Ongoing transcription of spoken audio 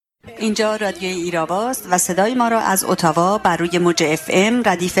اینجا رادیوی ایراواست و صدای ما را از اتاوا بر روی موج FM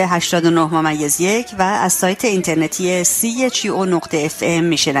ردیف 89.1 و از سایت اینترنتی CHUO.FM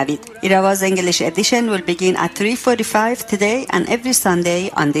میشنوید. ایراواز English edition will begin at 3:45 today and every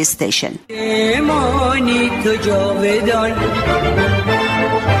Sunday on this station.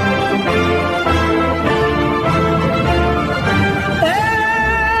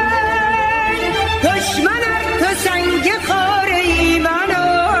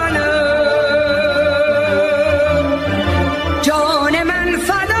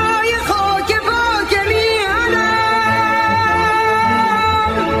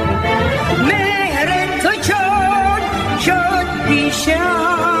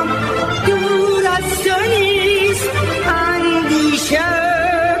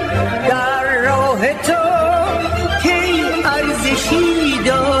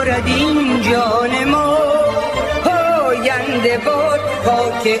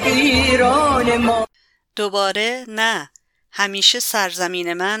 دوباره نه، همیشه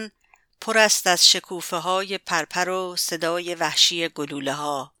سرزمین من پر است از شکوفه های پرپر و صدای وحشی گلوله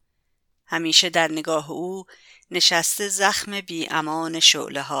ها. همیشه در نگاه او نشسته زخم بی امان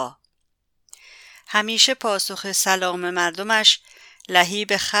شعله ها. همیشه پاسخ سلام مردمش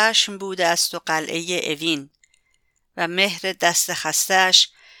لهیب خشم بوده است و قلعه اوین و مهر دست خسته‌اش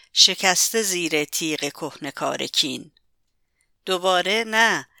شکسته زیر تیغ کهنه‌کار کین. دوباره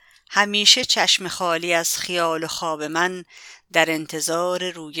نه، همیشه چشم خالی از خیال و خواب من در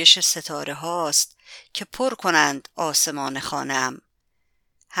انتظار رویش ستاره هاست که پر کنند آسمان خانه‌ام.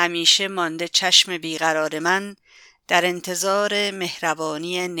 همیشه مانده چشم بیقرار من در انتظار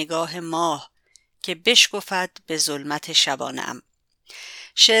مهربانی نگاه ماه که بشکفد به ظلمت شبانه‌ام.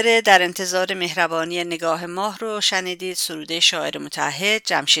 شعر در انتظار مهربانی نگاه ماه رو شنیدید. سروده شاعر متعهد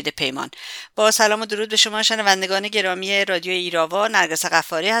جمشید پیمان. با سلام و درود به شما شنوندگان گرامی رادیو ایراوا، نرگس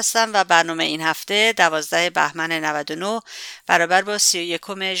غفاری هستم و برنامه این هفته 12 بهمن 99 برابر با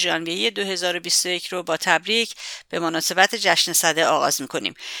 31 ژانویه 2021 رو با تبریک به مناسبت جشن سده آغاز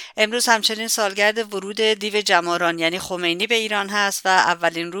می‌کنیم. امروز همچنین سالگرد ورود دیو جماران یعنی خمینی به ایران هست و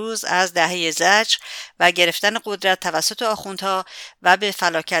اولین روز از دهه زجر و گرفتن قدرت توسط آخوندها و به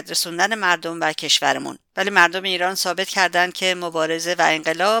فلاکت رسوندن مردم و کشورمون. ولی مردم ایران ثابت کردند که مبارزه و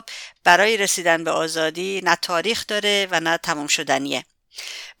انقلاب برای رسیدن به آزادی نه تاریخ داره و نه تمام شدنیه.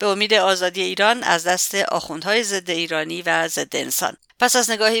 به امید آزادی ایران از دست آخوندهای ضد ایرانی و ضد انسان. پس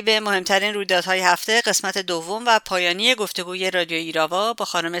از نگاهی به مهمترین رویدادهای هفته، قسمت دوم و پایانی گفتگوی رادیو ایراوا با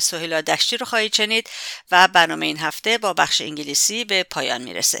خانم سهیلا دشتی رو خواهید شنید و برنامه این هفته با بخش انگلیسی به پایان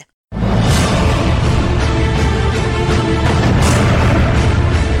میرسه.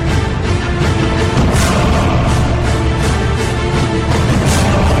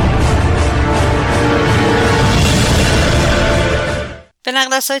 به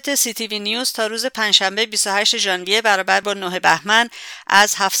نقل از سایت CTV نیوز تا روز پنجشنبه 28 ژانویه برابر با 9 بهمن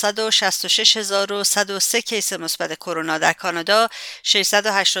از 766,103 کیس مثبت کرونا در کانادا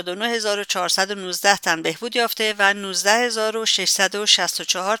 689,419 تن بهبود یافته و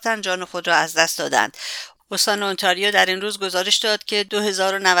 19,664 تن جان خود را از دست دادند. استان اونتاریو در این روز گزارش داد که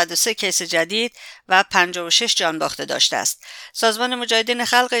 2093 کیس جدید و 56 جان باخته داشته است. سازمان مجاهدین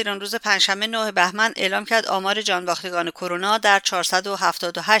خلق ایران روز پنجشنبه 9 بهمن اعلام کرد آمار جان باختگان کرونا در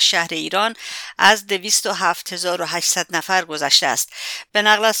 478 شهر ایران از 207,800 نفر گذشته است. به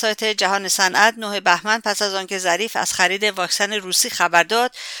نقل از سایت جهان صنعت 9 بهمن پس از آنکه ظریف از خرید واکسن روسی خبر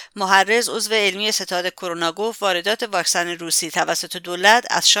داد، محرز عضو علمی ستاد کرونا گفت واردات واکسن روسی توسط دولت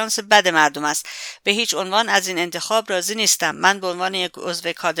از شانس بد مردم است. به هیچ عنوان از این انتخاب راضی نیستم. من به عنوان یک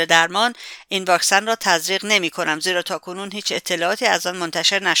عضو کادر درمان این واکسن را تزریق نمی‌کنم، زیرا تاکنون هیچ اطلاعاتی از آن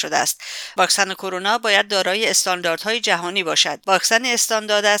منتشر نشده است. واکسن کرونا باید دارای استانداردهای جهانی باشد. واکسن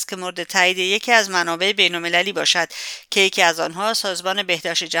استاندارد است که مورد تایید یکی از منابع بین‌المللی باشد که یکی از آنها سازمان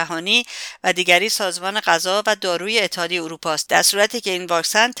بهداشت جهانی و دیگری سازمان غذا و داروی اتحادیه اروپا است، در صورتی که این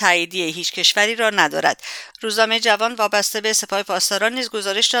واکسن تاییدیه هیچ کشوری را ندارد. روزنامه جوان وابسته به سپاه پاسداران نیز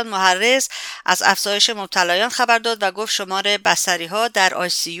گزارش داد محرز از افزایش مبتلایان خبر داد و گفت شمار بستری‌ها در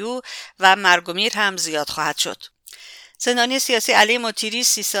ICU و مرگ و میر هم زیاد خواهد شد. زندانی سیاسی علی مطیری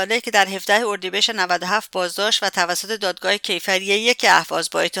 30 ساله که در 17 اردیبهشت 97 بازداشت و توسط دادگاه کیفری یک اهواز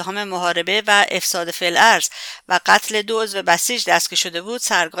با اتهام محاربه و افساد فی‌الارض و قتل 2 عضو بسیج دستگیر شده بود،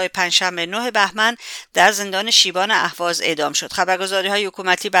 سرگاه پنجشنبه 9 بهمن در زندان شیبان اهواز اعدام شد. خبرگزاری‌های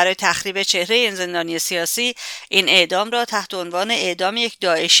حکومتی برای تخریب چهره این زندانی سیاسی این اعدام را تحت عنوان اعدام یک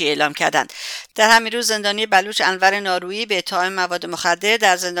داعشی اعلام کردند. در همین روز زندانی بلوچ انور نارویی به اتهام مواد مخدر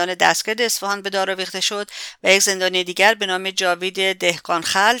در زندان دستگرد اصفهان به دار آویخته شد و یک زندانی دیگر به نام جاوید دهقان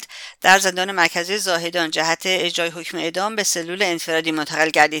خلد در زندان مرکزی زاهدان جهت اجرای حکم اعدام به سلول انفرادی منتقل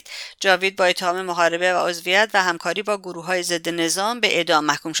گردید. جاوید با اتهام محاربه و عضویت و همکاری با گروه‌های ضد نظام به اعدام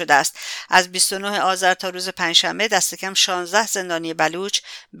محکوم شده است. از 29 آذر تا روز پنجشنبه دست کم 16 زندانی بلوچ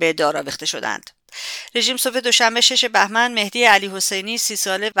به دار آویخته شدند. رژیم صبح دوشنبه 6 بهمن مهدی علی حسینی 30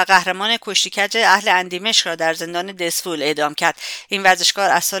 ساله و قهرمان کشتیکج اهل اندیمشق را در زندان دسفول اعدام کرد. این ورزشکار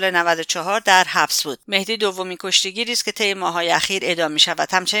از سال 94 در حبس بود. مهدی دومین کشتیگیری است که طی ماه‌های اخیر اعدام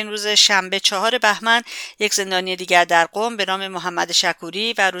می‌شود. همچنین روز شنبه 4 بهمن یک زندانی دیگر در قم به نام محمد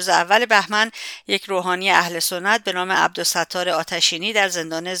شکوری و روز اول بهمن یک روحانی اهل سنت به نام عبدالستار آتشینی در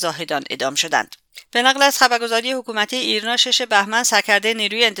زندان زاهدان اعدام شدند. به نقل از خبرگزاری حکومتی ایرنا 6 بهمن سرکرده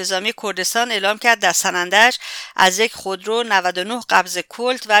نیروی انتظامی کردستان اعلام کرد در سنندج از یک خودرو 99 قبض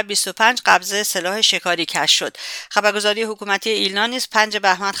کلت و 25 قبض سلاح شکاری کشف شد. خبرگزاری حکومتی ایلنا نیز 5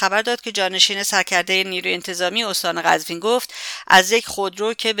 بهمن خبر داد که جانشین سرکرده نیروی انتظامی استان قزوین گفت از یک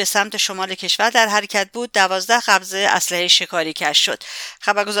خودرو که به سمت شمال کشور در حرکت بود 12 قبض اسلحه شکاری کشف شد.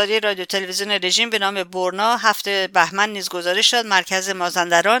 خبرگزاری رادیو تلویزیون رژیم به نام برنا 7 بهمن نیز گزارش داد مرکز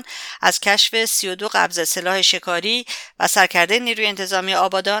مازندران از کشف 32 قبض سلاح شکاری و سرکرده نیروی انتظامی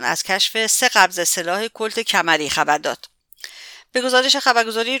آبادان از کشف 3 قبض سلاح کلت کمری خبر داد. به گزارش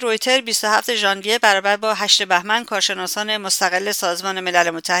خبرگزاری رویتر 27 ژانویه برابر با 8 بهمن کارشناسان مستقل سازمان ملل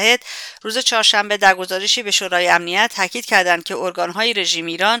متحد روز چهارشنبه در گزارشی به شورای امنیت تاکید کردند که ارگان‌های رژیم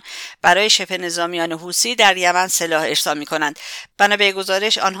ایران برای شبه نظامیان حوثی در یمن سلاح ارسال می‌کنند. بنا به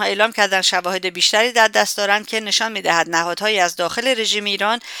گزارش آنها اعلام کردند شواهد بیشتری در دست دارند که نشان می‌دهد نهادهایی از داخل رژیم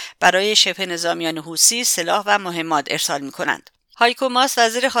ایران برای شبه نظامیان حوثی سلاح و مهمات ارسال می‌کنند. هایکو ماس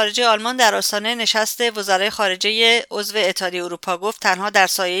وزیر خارجه آلمان در آستانه نشست وزرای خارجه عضو اتحادیه اروپا گفت تنها در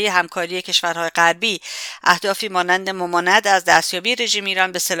سایه همکاری کشورهای غربی اهدافی مانند ممانعت از دستیابی رژیم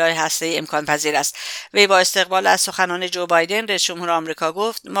ایران به سلاح هسته‌ای امکان پذیر است. وی با استقبال از سخنان جو بایدن رئیس جمهور آمریکا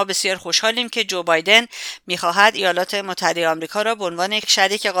گفت ما بسیار خوشحالیم که جو بایدن می‌خواهد ایالات متحده آمریکا را به عنوان یک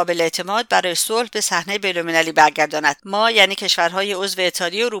شریک قابل اعتماد برای صلح به صحنه بین‌المللی برگرداند. ما یعنی کشورهای عضو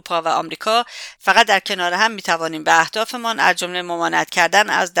اتحادیه اروپا و آمریکا فقط در کنار هم می‌توانیم به اهدافمان از جمله ممانعت کردن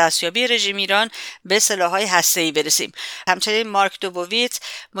از دستیابی رژیم ایران به سلاح‌های هسته‌ای برسیم. همچنین مارک دوبوویتز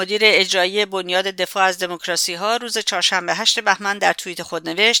مدیر اجرایی بنیاد دفاع از دموکراسی‌ها روز چهارشنبه 8 بهمن در توییت خود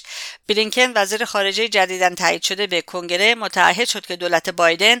نوشت بلینکن وزیر خارجه جدیداً تایید شده به کنگره متعهد شد که دولت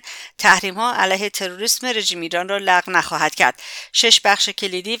بایدن تحریم‌ها علیه تروریسم رژیم ایران را لغو نخواهد کرد. 6 بخش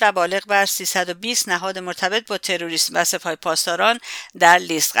کلیدی و بالغ بر 320 نهاد مرتبط با تروریسم و سپاه پاسداران در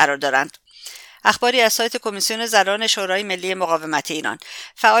لیست قرار دارند. اخباری از سایت کمیسیون زنان شورای ملی مقاومت ایران.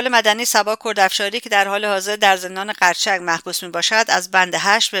 فعال مدنی صبا کردافشاری که در حال حاضر در زندان قرچک محبوس میباشد از بند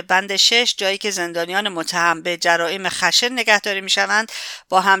 8 به بند 6 جایی که زندانیان متهم به جرائم خشن نگهداری میشوند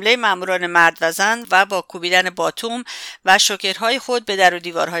با حمله ماموران مرد و زن و با کوبیدن باتوم و شوکرهای خود به در و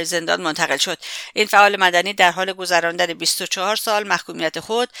دیوارهای زندان منتقل شد. این فعال مدنی در حال گذراندن 24 سال محکومیت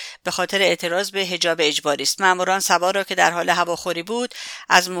خود به خاطر اعتراض به حجاب اجباری است. ماموران صبا را که در حال هواخوری بود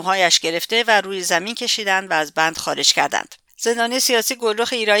از موهایش گرفته و روی زمین کشیدند و از بند خارج کردند. زندانی سیاسی گلرخ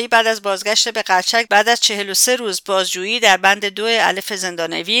ایرایی بعد از بازگشت به قرچک بعد از 43 روز بازجویی در بند 2 الف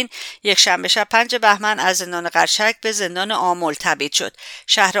زندان اوین یک شنبه شب 5 بهمن از زندان قرچک به زندان آمل تبعید شد.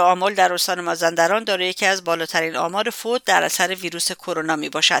 شهر آمل در استان مازندران دارای یکی از بالاترین آمار فوت در اثر ویروس کرونا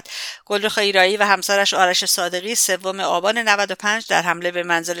میباشد. گلرخ ایرایی و همسرش آرش صادقی 3 آبان 95 در حمله به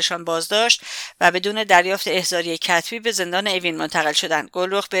منزلشان بازداشت و بدون دریافت احضاریه کتبی به زندان اوین منتقل شدند.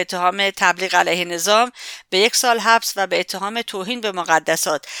 گلرخ به اتهام تبلیغ علیه نظام به 1 سال حبس و به اتهام توهین به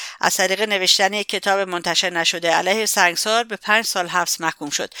مقدسات از طریق نوشتن یک کتاب منتشر نشده علیه سنگسار به 5 سال حبس محکوم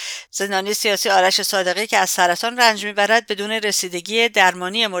شد. زندانی سیاسی آرش صادقی که از سرطان رنج میبرد بدون رسیدگی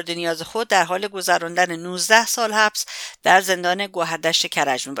درمانی مورد نیاز خود در حال گذراندن 19 سال حبس در زندان گوهردشت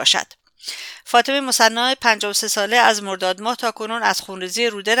کرج میباشد. فاطمه مصنع 53 ساله از مرداد ماه تاکنون از خونریزی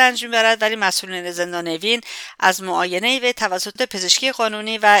روده رنج میبرد ولی مسئولین زندان اوین از معاینه وی توسط پزشکی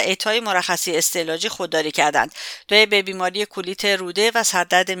قانونی و اعطای مرخصی استعلاجی خودداری کردند. وی به بیماری کولیت روده و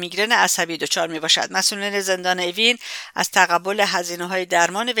سردرد میگرن عصبی دچار میباشد. مسئولین زندان اوین از تقبل هزینه‌های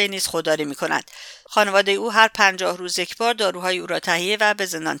درمان وی نیز خودداری میکنند. خانواده او هر 50 روز یک بار داروهای او را تهیه و به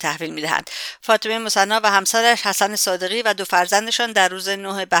زندان تحویل میدهند. فاطمه مصنع و همسرش حسن صادقی و 2 فرزندشان در روز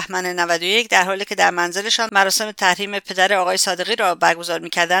 9 بهمن 1991 در حالی که در منزلشان مراسم تحریم پدر آقای صادقی را برگزار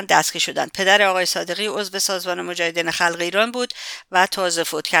می‌کردند دستگیر شدند. پدر آقای صادقی عضو سازمان مجاهدین خلق ایران بود و تازه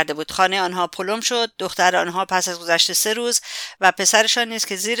فوت کرده بود. خانه آنها پلم شد. دختر آنها پس از گذشت 3 روز و پسرشان نیز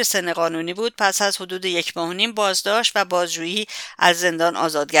که زیر سن قانونی بود پس از حدود 1 ماه و نیم بازداشت و بازجویی از زندان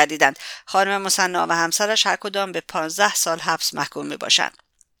آزاد گردیدند. خانم مصنع و همسرش هر کدام به 15 سال حبس محکوم می‌باشند.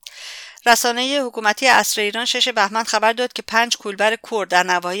 رسانه حکومتی عصر ایران 6 بهمن خبر داد که 5 کولبر کرد در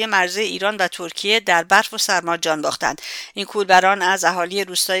نواحی مرزی ایران و ترکیه در برف و سرما جان باختند. این کولبران از اهالی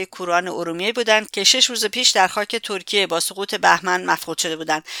روستای کوران ارومیه بودند که 6 روز پیش در خاک ترکیه با سقوط بهمن مفقود شده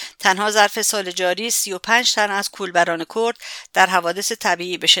بودند. تنها ظرف سال جاری 35 تن از کولبران کرد در حوادث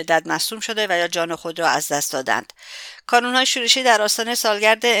طبیعی به شدت مصدوم شده و یا جان خود را از دست دادند. کانون‌های شورشی در آستانه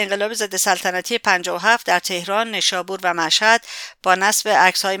سالگرد انقلاب ضد سلطنتی 57 در تهران، نیشابور و مشهد با نصب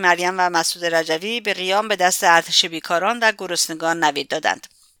عکس‌های مریم و مسعود رجوی به قیام به دست ارتش بیکاران و گرسنگان نوید دادند.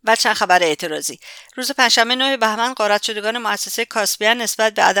 و چند خبر اعتراضی. روز پنجشنبه 9 بهمن غارت شدگان مؤسسه کاسپیان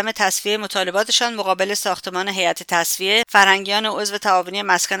نسبت به عدم تصفیه مطالباتشان مقابل ساختمان هیئت تصفیه فرهنگیان عضو تعاونی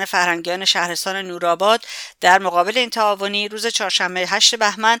مسکن فرهنگیان شهرستان نورآباد در مقابل این تعاونی روز چهارشنبه 8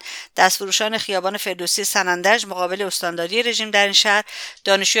 بهمن دستفروشان خیابان فردوسی سنندج مقابل استانداری رژیم در این شهر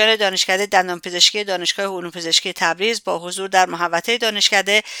دانشجویان دانشکده دندانپزشکی دانشگاه علوم پزشکی تبریز با حضور در محوطه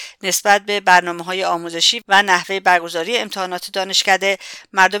دانشکده نسبت به برنامه‌های آموزشی و نحوه برگزاری امتحانات دانشکده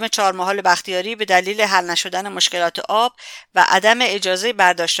مردم چهارمحال بختیاری به دلیل حل نشدن مشکلات آب و عدم اجازه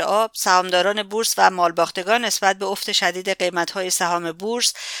برداشت آب، سهامداران بورس و مالباختگان نسبت به افت شدید قیمت‌های سهام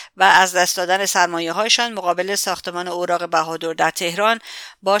بورس و از دست دادن سرمایه‌هایشان مقابل ساختمان اوراق بهادر در تهران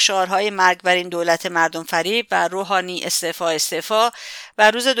با شعارهای مرگ بر این دولت مردم فریب و روحانی استعفا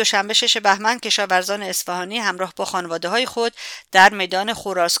و روز دوشنبه 6 بهمن کشاورزان اصفهانی همراه با خانواده‌های خود در میدان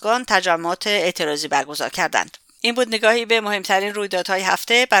خراسگان تجمعات اعتراضی برگزار کردند. این بود نگاهی به مهمترین رویدادهای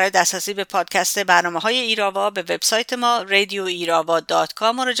هفته. برای دسترسی به پادکست برنامه‌های ایراوا به وبسایت ما RadioIrava.com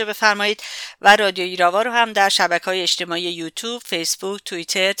مراجعه بفرمایید و رادیو ایراوا رو هم در شبکه‌های اجتماعی یوتیوب، فیسبوک،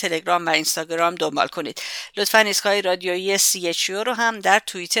 توییتر، تلگرام و اینستاگرام دنبال کنید. لطفاً ایستگاه رادیویی CHU رو هم در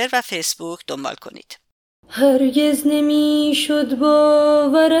توییتر و فیسبوک دنبال کنید. هرگز نمیشد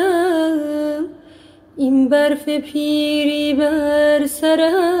باورم این برف پیری بر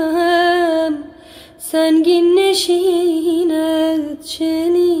سرم سنگین نشیند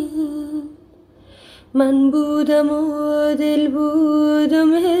چنین من بودم و دل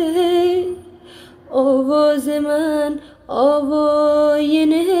بودم آواز من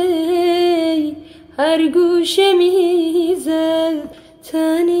آواینه هر گوشه میزد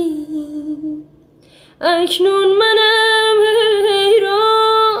تنین اکنون منم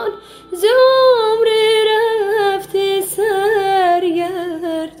حیران ز عمر رفته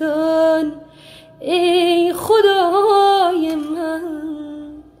سرگردان ای خدای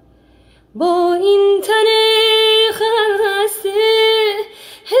من با این تن خسته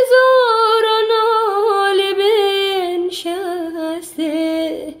هزاران ناله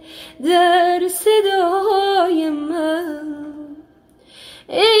بنشسته در صدای من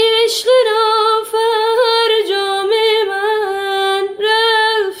ای عشق نافرجام من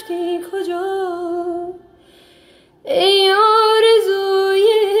رفتی کجا ای آرزوی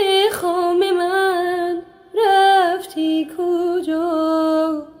خام من رفتی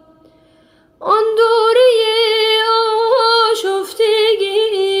کجا آن دوره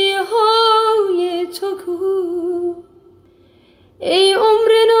آشفتگی های تو کو ای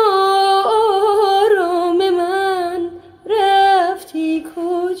عمر ناآرام من رفتی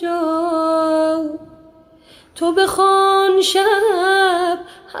کجا تو بخوان شب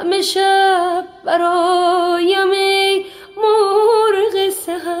همه شب برایم ای مرغ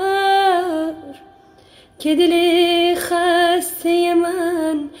سحر که دل خسته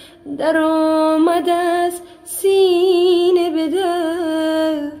من در آمد از سینه به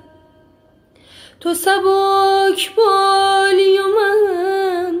در تو سبک بالی و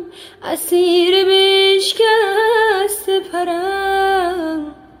من اسیر بشکست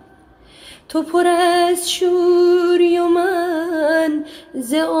پرم تو پر از شوری و من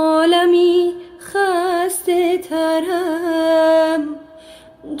ز عالمی خسته ترم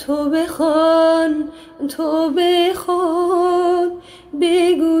تو بخوان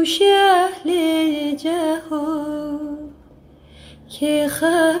به گوش اهل جهان که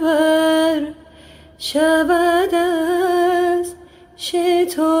خبر شود از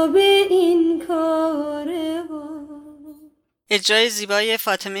شتاب این کاروان. اجرای زیبای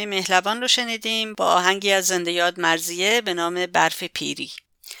فاطمه مهربان رو شنیدیم با آهنگی از زنده یاد مرضیه به نام برف پیری.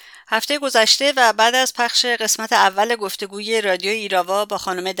 هفته گذشته و بعد از پخش قسمت اول گفتگوی رادیو ایراوا با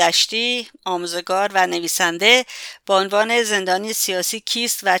خانم دشتی، آموزگار و نویسنده با عنوان زندانی سیاسی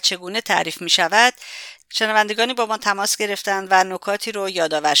کیست و چگونه تعریف می شود، شنوندگانی با ما تماس گرفتند و نکاتی رو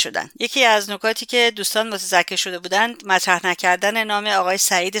یادآور شدند. یکی از نکاتی که دوستان متذکر شده بودند مطرح نکردن نام آقای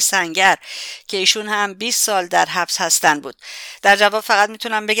سعید سنگر که ایشون هم 20 سال در حبس هستند بود. در جواب فقط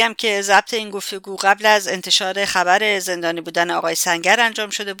میتونم بگم که ضبط این گفتگو قبل از انتشار خبر زندانی بودن آقای سنگر انجام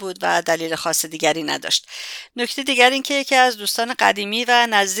شده بود و دلیل خاص دیگری نداشت. نکته دیگر این که یکی از دوستان قدیمی و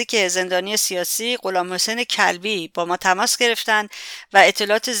نزدیک زندانی سیاسی غلامحسین کلبی با ما تماس گرفتند و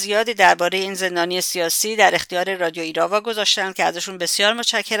اطلاعات زیادی درباره این زندانی سیاسی در اختیار رادیو ایراوا گذاشتن که ازشون بسیار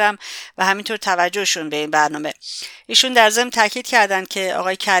متشکرم و همینطور توجهشون به این برنامه. ایشون در ضمن تاکید کردند که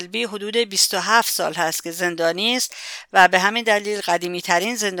آقای کلبی حدود 27 سال هست که زندانی است و به همین دلیل قدیمی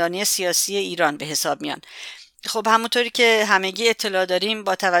ترین زندانی سیاسی ایران به حساب میان. خب همونطوری که همگی اطلاع داریم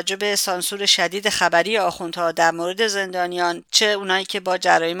با توجه به سانسور شدید خبری آخوندها در مورد زندانیان، چه اونایی که با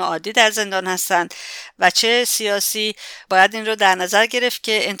جرایم عادی در زندان هستند و چه سیاسی، باید این رو در نظر گرفت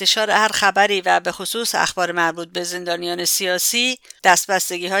که انتشار هر خبری و به خصوص اخبار مربوط به زندانیان سیاسی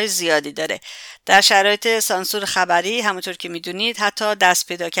دستبستگی‌های زیادی داره. در شرایط سانسور خبری همونطور که میدونید حتی دست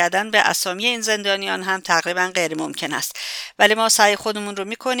پیدا کردن به اسامی این زندانیان هم تقریبا غیر ممکن است، ولی ما سعی خودمون رو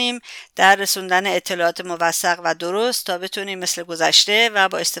میکنیم در رسوندن اطلاعات موثق و درست تا بتونیم مثل گذشته و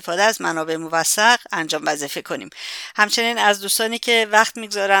با استفاده از منابع موثق انجام وظیفه کنیم. همچنین از دوستانی که وقت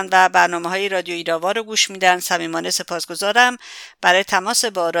میگذارن و برنامه‌های رادیو ایراوا رو گوش میدن صمیمانه سپاسگزارم. برای تماس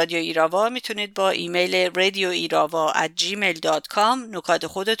با رادیو ایراوا میتونید با ایمیل radioirava@gmail.com نکات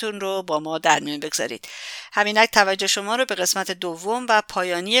خودتون رو با ما در میون بگذارید. همینک توجه شما رو به قسمت دوم و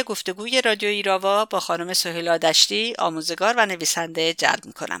پایانی گفتگوی رادیو ایراوا با خانم سهیلا دشتی، آموزگار و نویسنده جلب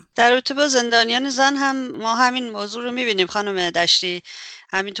میکنم. در رابطه با زندانیان زن هم ما همین موضوع رو میبینیم خانم دشتی.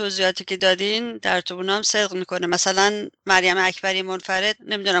 همین توضیحاتی که دادین در تو هم صدق میکنه. مثلا مریم اکبری منفرد،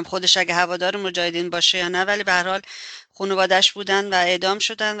 نمیدونم خودش اگه هوادار مجاهدین باشه یا نه، ولی به هر حال خانواده‌اش بودن و اعدام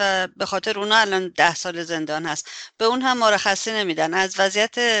شدن و به خاطر اونا الان 10 سال زندان هست. به اون هم مرخصی نمیدن. از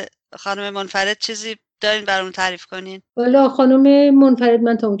وضعیت خانم منفرد چیزی دارین برامون تعریف کنین؟ والا خانم منفرد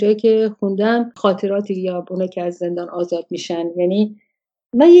من تا اونجایی که خوندم خاطراتی یا اونا که از زندان آزاد میشن، یعنی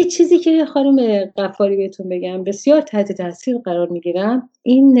من یه چیزی که خانم غفاری بهتون بگم بسیار تحت تاثیر قرار میگیرم،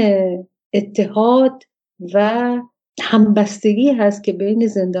 این اتحاد و همبستگی هست که بین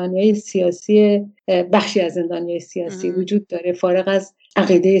زندانیای سیاسی، بخشی از زندانیای سیاسی وجود داره، فارغ از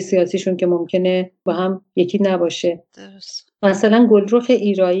عقیده سیاسیشون که ممکنه با هم یکی نباشه. درست. مثلا گلرخ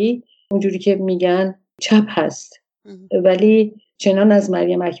ایرایی اونجوری که میگن چپ هست، ولی چنان از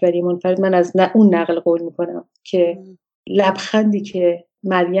مریم اکبری منفرد من از اون نقل قول میکنم که لبخندی که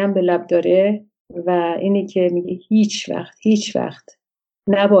مریم به لب داره و اینی که میگه هیچ وقت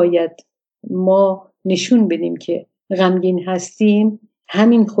نباید ما نشون بدیم که غمگین هستیم،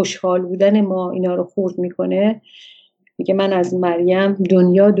 همین خوشحال بودن ما اینا رو خورد میکنه. میگه من از مریم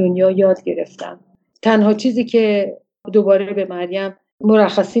دنیا یاد گرفتم. تنها چیزی که دوباره به مریم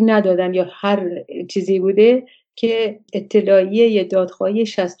مرخصی ندادن یا هر چیزی بوده که اطلاعیه دادخواهی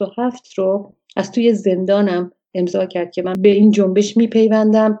 67 رو از توی زندانم امضا کرد که من به این جنبش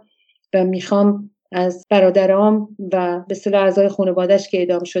میپیوندم و میخوام از برادرام و به اصطلاح اعضای خانواده‌اش که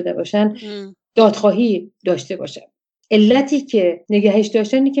اعدام شده باشن دادخواهی داشته باشم. علتی که نگهش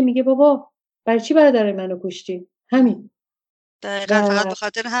داشتن اینه که میگه بابا برای چی برادر منو کشتی؟ همین. دقیقاً فقط به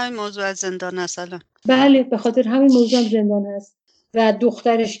خاطر همین موضوع از زندان هست الان. بله به خاطر همین موضوع از زندان هست. و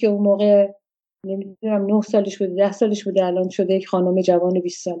دخترش که اون موقع نمیدونم 9 سالش بوده 10 سالش بوده، الان شده یک خانم جوان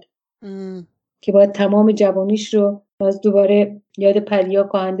 20 ساله که باید تمام جوانیش رو باز دوباره یاد پریا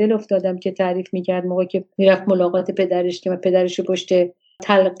کاهندل افتادم که تعریف میکرد موقعی که میرفت ملاقات پدرش که پدرش رو پشت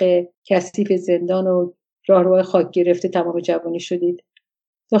تلق کثیف زندان و راهروهای خاک گرفته تمام جوانی شدید.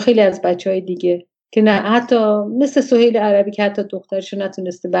 و خیلی از بچهای دیگه که نه حتی مثل سهیل عربی که حتی دخترش رو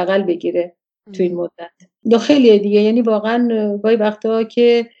نتونسته بغل بگیره تو این مدت، یا خیلی دیگه. یعنی واقعا گاهی وقتا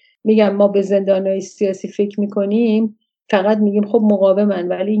که میگم ما به زندانهای سیاسی فکر میکنیم فقط میگیم خب مقاومن،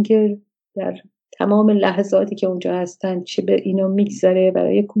 ولی اینکه در تمام لحظاتی که اونجا هستن چه به اینا میگذره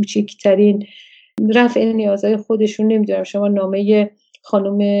برای کوچکترین رفع نیازهای خودشون. نمیدونم شما نامه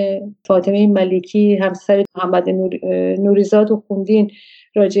خانم فاطمه ملکی همسر محمد نوریزاد رو خوندین،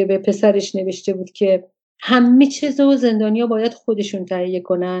 راجع به پسرش نوشته بود که همه چیزو زندانیا باید خودشون تهیه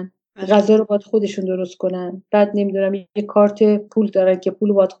کنن، غذا رو باید خودشون درست کنن، بعد نمیدونم یه کارت پول دارن که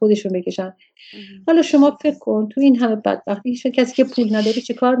پول باید خودشون بکشن. حالا شما فکر کن تو این همه بدبختی کسی که پول نداره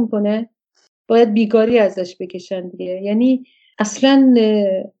چه کار میکنه؟ باید بیگاری ازش بکشن دیگه. یعنی اصلا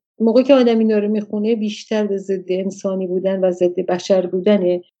موقعی که آدم اینا رو میخونه بیشتر به ضد انسانی بودن و ضد بشر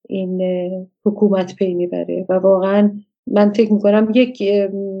بودن این حکومت پی میبره و واقعا من فکر میکنم یک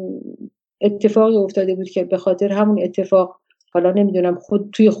اتفاقی افتاده بود که به خاطر همون اتفاق، حالا نمیدونم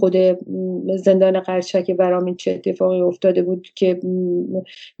توی خود زندان قرچک برام این چه اتفاقی افتاده بود که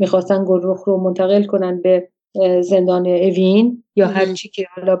میخواستن گلرخ رو منتقل کنن به زندان اوین یا هر چی که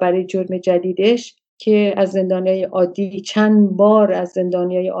حالا برای جرم جدیدش، که از زندانیای عادی چند بار از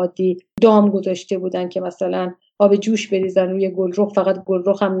زندانیای عادی دام گذاشته بودن که مثلا آب جوش بریزن روی گلرخ. فقط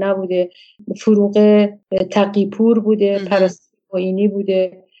گلرخ هم نبوده، فروغ تقیپور بوده، پرستو معینی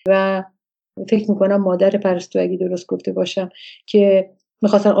بوده و فکر میکنم مادر پرستو اگه درست گفته باشم که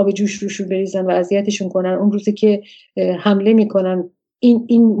میخواستن آب جوش روشون بریزن و اذیتشون کنن. اون روزی که حمله میکنن،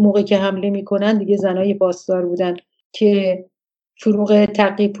 این موقع که حمله میکنن دیگه زنای پاسدار بودن که فروغ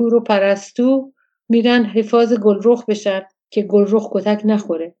تقیپور و پرستو میرن حفاظ گلرخ بشن که گلرخ کتک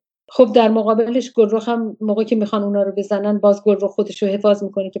نخوره. خب در مقابلش گلرخ هم موقعی که میخوان اونا رو بزنن باز گلرخ خودش رو حفاظ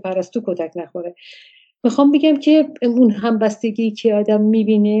میکنه که پرستو کتک نخوره. میخوام بگم که اون همبستگی که آدم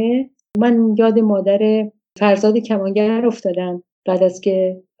میبینه، من یاد مادر فرزاد کمانگر افتادم بعد از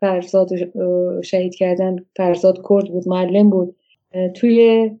که فرزاد شهید کردن. فرزاد کرد بود، معلم بود.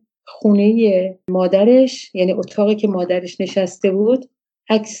 توی خونه مادرش، یعنی اتاقی که مادرش نشسته بود،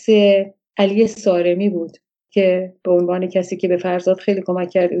 عکس علی سارمی بود که به عنوان کسی که به فرزاد خیلی کمک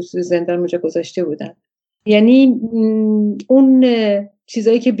کرد زندان اونجا گذاشته بودن. یعنی اون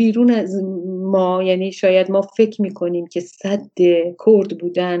چیزایی که بیرون از ما، یعنی شاید ما فکر میکنیم که صد کرد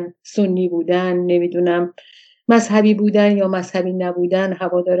بودن، سنی بودن، نمیدونم مذهبی بودن یا مذهبی نبودن،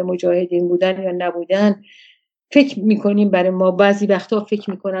 هوادار مجاهدین بودن یا نبودن، فکر میکنیم برای ما. بعضی وقتا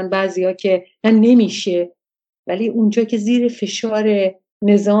فکر میکنن بعضیا که نمیشه، ولی اونجا که زیر فشار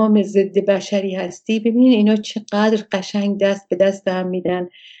نظام ضد بشری هستی، ببینین اینا چقدر قشنگ دست به دست هم میدن.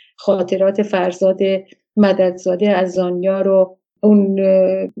 خاطرات فرزاد مددزاده از زانیار و اون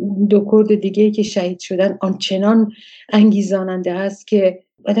دو کرد دیگه که شهید شدن آنچنان انگیزاننده هست که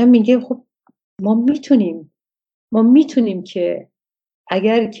آدم میگه خب ما میتونیم که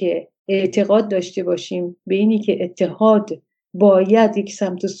اگر که اعتقاد داشته باشیم به اینی که اتحاد باید یک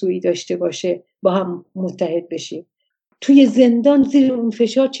سمت و سویی داشته باشه، با هم متحد بشیم. توی زندان زیر اون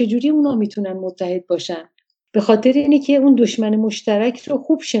فشار چجوری اونا میتونن متحد باشن؟ به خاطر اینه که اون دشمن مشترک رو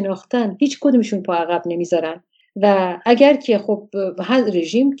خوب شناختن، هیچ کدومشون پا عقب نمیذارن. و اگر که خب هر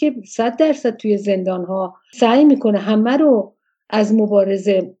رژیم که 100% توی زندان ها سعی میکنه همه رو از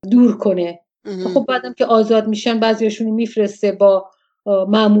مبارزه دور کنه، خب بعدم که آزاد میشن بعضیاشون میفرسته با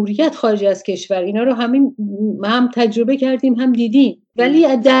مأموریت خارج از کشور. اینا رو هم تجربه کردیم هم دیدیم.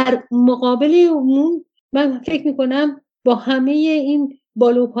 ولی در مقابل اون من فکر میکنم با همه این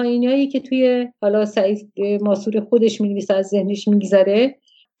بالا و پایینایی که توی حالا سعید ماسور خودش می‌نویسه از ذهنش میگذره،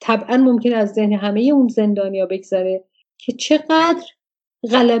 طبعا ممکن از ذهن همه اون زندانیا بگذره که چقدر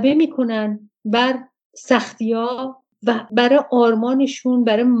غلبه میکنن بر سختی‌ها و برای آرمانشون،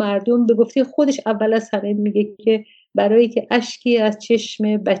 برای مردم. به گفته خودش اول از همه میگه که برای که اشکی از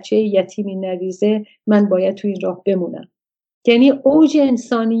چشم بچه یتیمی نریزه من باید توی این راه بمونم. یعنی اوج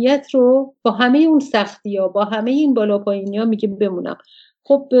انسانیت رو با همه اون سختی‌ها، با همه این بالا پایینی‌ها میگه بمونم.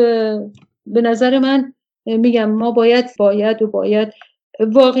 خب به نظر من میگم ما باید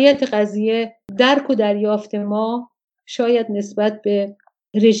واقعیت قضیه، درک و دریافت ما شاید نسبت به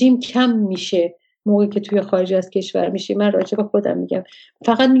رژیم کم میشه موقعی که توی خارج از کشور میشه. من راجع به خودم میگم،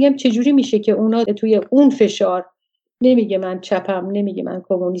 فقط میگم چجوری میشه که اونا توی اون فشار، نمیگه من چپم، نمیگه من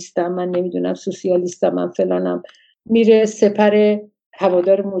کمونیستم، من نمیدونم سوسیالیستم، من فلانم، میره سپر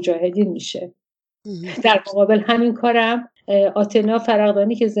هوادار مجاهدین میشه. در مقابل همین کارم آتنا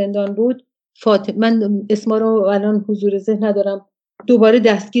فرغدانی که زندان بود، من اسما رو الان حضور ذهن ندارم، دوباره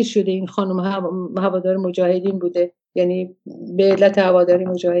دستگیر شده. این خانم هوادار مجاهدین بوده، یعنی به علت هواداری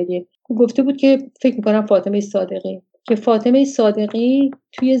مجاهدین. گفته بود که فکر میکنم فاطمه صادقی، که فاطمه صادقی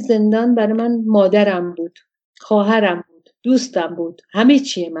توی زندان برای من مادرم بود، خواهرم بود، دوستم بود، همه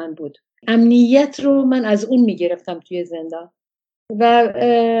چیه من بود. امنیت رو من از اون میگرفتم توی زندان. و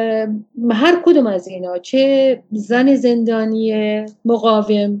هر کدوم از اینا، چه زن زندانی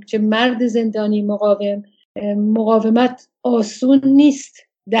مقاوم، چه مرد زندانی مقاوم، مقاومت آسون نیست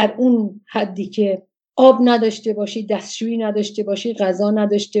در اون حدی که آب نداشته باشی، دستشویی نداشته باشی، غذا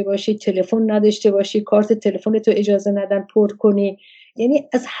نداشته باشی، تلفن نداشته باشی، کارت تلفنتو اجازه ندن پر کنی، یعنی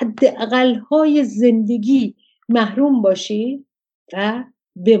از حداقل‌های زندگی محروم باشی و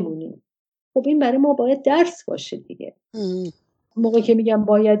بمونی. خب این برای ما باید درس باشه دیگه. موقعی که میگم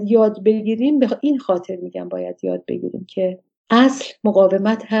باید یاد بگیریم، به این خاطر میگم باید یاد بگیریم که اصل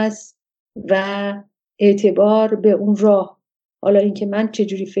مقاومت هست و اعتبار به اون راه حالا اینکه من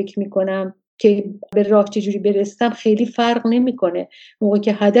چجوری فکر میکنم که به راه چجوری برسم خیلی فرق نمیکنه موقعی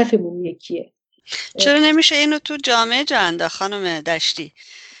که هدفمون یکیه. چرا نمیشه اینو تو جامعه جا انداخت خانم دشتی؟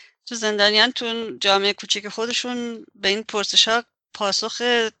 تو زندانیان تو جامعه کوچیک خودشون به این پرسش‌ها پاسخ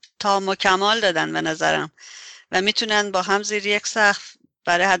تام و کمال دادن به نظرم و میتونن با هم زیر یک سقف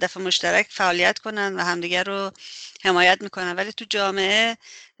برای هدف مشترک فعالیت کنن و همدیگر رو حمایت میکنن، ولی تو جامعه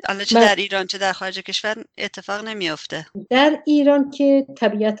حالا چه در ایران چه در خارج کشور اتفاق نمیفته. در ایران که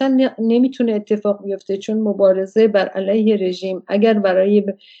طبیعتا نمیتونه اتفاق بیفته، چون مبارزه بر علیه رژیم اگر برای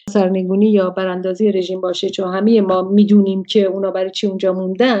سرنگونی یا براندازی رژیم باشه، چون همه ما میدونیم که اونا برای چی اونجا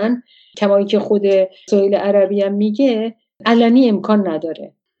موندن، کما که خود سهیل عربی هم میگه علنی امکان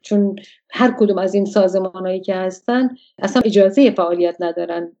نداره، چون هر کدوم از این سازمانایی که هستن اصلا اجازه فعالیت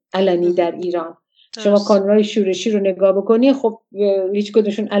ندارن علنی در ایران. درست. شما کانونهای شورشی رو نگاه بکنی، خب هیچ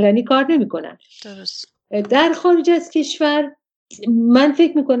کدومشون علنی کار نمیکنن. درست. در خارج از کشور من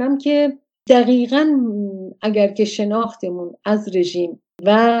فکر میکنم که دقیقاً اگر که شناختمون از رژیم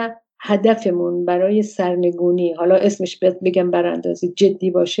و هدفمون برای سرنگونی، حالا اسمش بگم براندازی،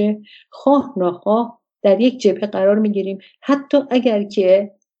 جدی باشه، خواه ناخواه در یک جبهه قرار میگیریم، حتی اگر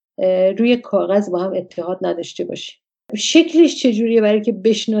که روی کاغذ با هم اتحاد نداشته باشیم. شکلش چجوریه برای که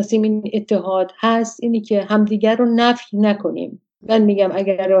بشناسیم این اتحاد هست؟ اینی که همدیگر رو نفی نکنیم. من میگم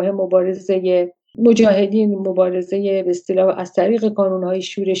اگر راه مبارزه مجاهدین، مبارزه به اصطلاح از طریق قانونهای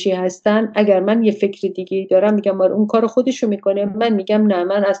شورشی هستن، اگر من یه فکر دیگه دارم میگم اون کار خودشو میکنه، من میگم نه،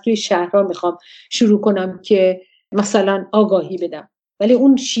 من از توی شهرها میخوام شروع کنم که مثلا آگاهی بدم. ولی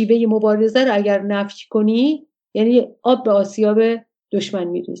اون شیوه مبارزه رو اگر نفی کنی، یعنی آب به آسیاب دشمن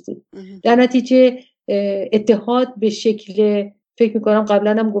میریزی. در نتیجه اتحاد به شکل، فکر میکنم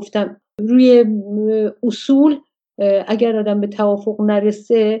قبلا هم گفتم، روی اصول اگر آدم به توافق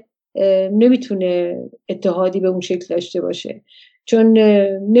نرسه نمیتونه اتحادی به اون شکل داشته باشه. چون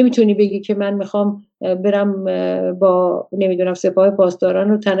نمیتونی بگی که من میخوام برم با نمیدونم سپاه پاسداران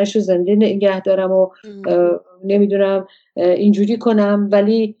رو تنش رو زنده نگه دارم و نمیدونم اینجوری کنم،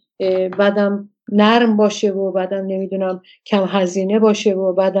 ولی بعدم نرم باشه و بعدم نمیدونم کم هزینه باشه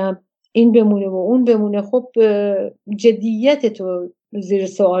و بعدم این بمونه و اون بمونه. خب جدیت تو زیر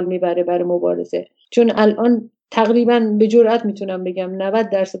سوال میبره برای مبارزه. چون الان تقریبا به جرئت میتونم بگم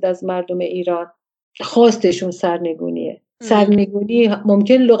 90% از مردم ایران خواستشون سرنگونیه. سرنگونی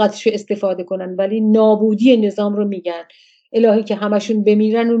ممکن لغتشو استفاده کنن ولی نابودی نظام رو میگن. الهی که همشون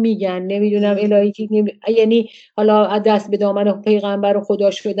بمیرن رو میگن، نمیدونم الهی که یعنی حالا دست به دامن پیغمبر و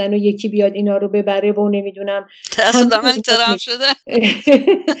خدا شدن و یکی بیاد اینا رو ببره و نمیدونم دست دامن احترام شده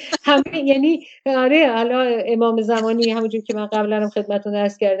همه، یعنی آره، حالا امام زمانی همونجور که من قبلا هم خدمتتون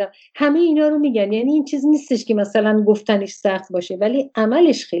عرض کردم همه اینا رو میگن. یعنی این چیز نیستش که مثلا گفتنش سخت باشه ولی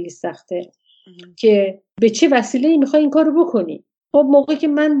عملش خیلی سخته که به چه وسیله‌ای میخوای این کارو بکنی. خب موقعی که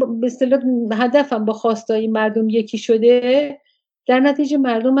من به اصطلاح هدفم با خواستای مردم یکی شده، در نتیجه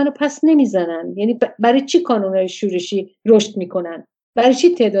مردم منو پس نمیزنن. یعنی برای چی کانونهای شورشی رشد میکنن؟ برای چی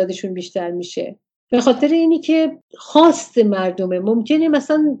تعدادشون بیشتر میشه؟ به خاطر اینی که خواست مردمه. ممکنه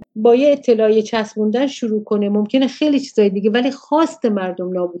مثلا با یه اطلاعیه چسبوندن شروع کنه، ممکنه خیلی چیزای دیگه، ولی خواست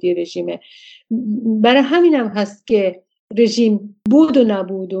مردم نابودی رژیمه. برای همینم هست که رژیم بود و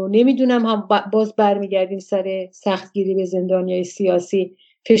نبود و نمیدونم هم باز برمیگردیم سر سختگیری به زندانیای سیاسی،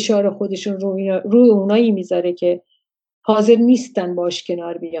 فشار خودشون روی اونایی میذاره که حاضر نیستن باش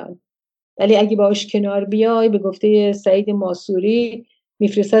کنار بیان. ولی اگه باش کنار بیای، به گفته سعید ماسوری،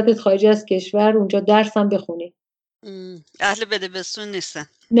 میفرستت خارج از کشور، اونجا درس هم بخونی. اهل بده بستون نیستن.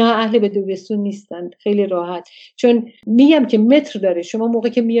 نه، اهل بده بستون نیستن، خیلی راحت. چون میگم که متر داره. شما موقع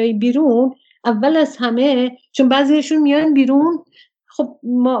که میای بیرون، اول از همه، چون بعضیشون میان بیرون، خب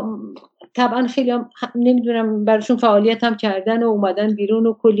ما طبعا خیلی هم نمیدونم براشون فعالیت هم کردن و اومدن بیرون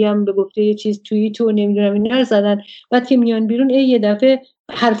و کلی هم به گفته یه چیز توییت و نمیدونم اینا رو زدن. بعد که میان بیرون یه دفعه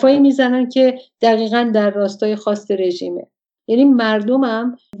حرفایی میزنن که دقیقاً در راستای خواست رژیمه. یعنی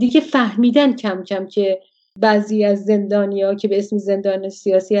مردمم دیگه فهمیدن کم کم که بعضی از زندانیا که به اسم زندان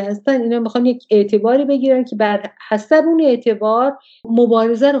سیاسی هستن، اینا میخوان یک اعتباری بگیرن که بر حسب اون اعتبار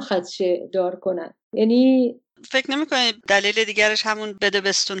مبارزه رو خدشه دار کنن. یعنی فکر نمی‌کنید دلیل دیگرش همون بده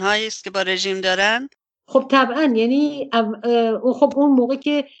بستون هایی است که با رژیم دارن؟ خب طبعا. یعنی خب اون موقع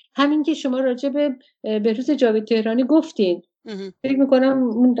که همین که شما راجع به بهروز جاوید تهرانی گفتین، فکر میکنم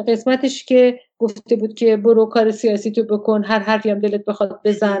اون قسمتش که گفته بود که برو کار سیاسی تو بکن، هر حرفی هم دلت بخواد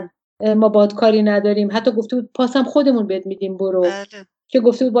بزن، ما باید کاری نداریم. حتی گفته بود پاسم خودمون بهت میدیم برو. بله. که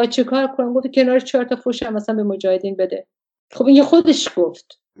گفته بود باید چه کار کنم؟ گفت کنار 4 تا فوش هم مثلا به مجاهدین بده. خب این خودش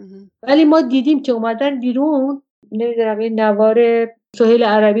گفت. ولی ما دیدیم که اومدن بیرون. نمیدونم این نوار سهیل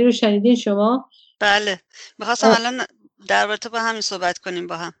عربی رو شنیدین شما؟ بله. میخواستم الان در رابطه با همین صحبت کنیم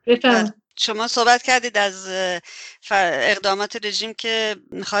با هم. بفهم. شما صحبت کردید از اقدامات رژیم که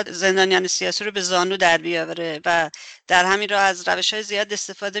میخواد زندانیان سیاسی رو به زانو در بیاوره و در همین راه از روش‌های زیاد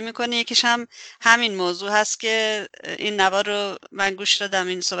استفاده میکنه. یکیش هم همین موضوع هست که این نوار رو من گوش دادم،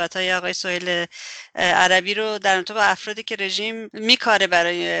 این صحبت‌های آقای سهیل عربی رو در رابطه با افرادی که رژیم میکاره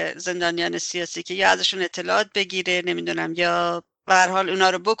برای زندانیان سیاسی که یا ازشون اطلاعات بگیره، نمیدونم، یا به هر حال اونا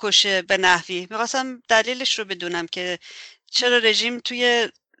رو بکشه به نحوی. میخواستم دلیلش رو بدونم که چرا رژیم توی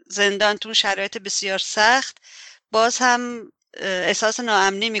زندان، تو شرایط بسیار سخت، باز هم احساس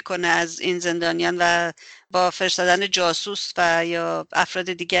ناامنی میکنه از این زندانیان و با فرستادن جاسوس و یا افراد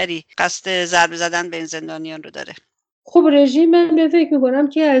دیگری قصد ضربه زدن به این زندانیان رو داره. خب رژیم من فکر میکنم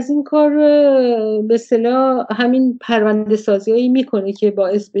که از این کار به اصطلاح همین پرونده سازیایی میکنه که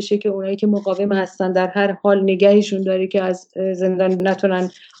باعث بشه که اونایی که مقاوم هستن در هر حال نگهشون داره که از زندان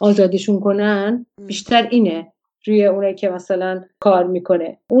نتونن آزادشون کنن. بیشتر اینه روی اونایی که مثلا کار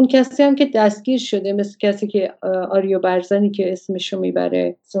میکنه. اون کسی هم که دستگیر شده، مثل کسی که آریو برزنی که اسمشو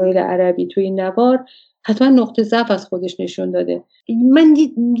میبره سهیل عربی توی این نوار، حتما نقطه ضعف از خودش نشون داده. من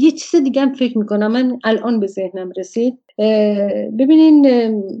یه چیز دیگه هم فکر میکنم، من الان به ذهنم رسید.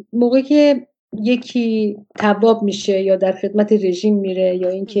 ببینین موقعی که یکی تباب میشه یا در خدمت رژیم میره یا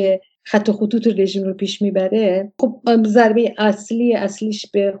اینکه خط و خطوط رژیم رو پیش میبره، خب ضربه اصلیش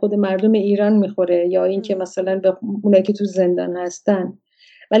به خود مردم ایران میخوره یا اینکه مثلا به اونایی که تو زندان هستن.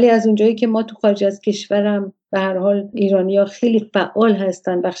 ولی از اونجایی که ما تو خارج از کشورم به هر حال ایرانی‌ها خیلی فعال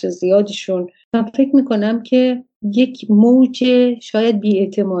هستن، بخش زیادشون، من فکر میکنم که یک موج شاید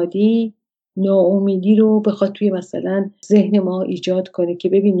بی‌اعتمادی، ناامیدی رو بخواد توی مثلا ذهن ما ایجاد کنه که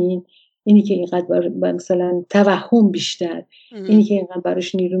ببینین اینی که اینقدر مثلا توهم بیشتر، اینی که اینقدر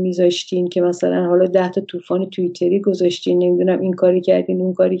براش نیرو میذاشتین که مثلا حالا 10 تا طوفان توییتری گذاشتین، نمیدونم این کاری کردین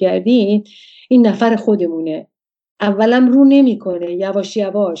اون کاری کردین، این نفر خودمونه. اولم رو نمیکنه، یواش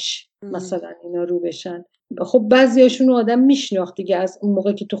یواش مثلا اینا رو بشن. خب بعضیاشون آدم میشناخت دیگه، از اون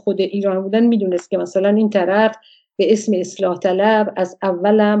موقع که تو خود ایران بودن میدونست که مثلا این طرف به اسم اصلاح طلب از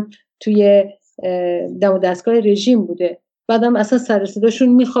اولم توی دم و دستگاه رژیم بوده، بعدم اصلا سر صداشون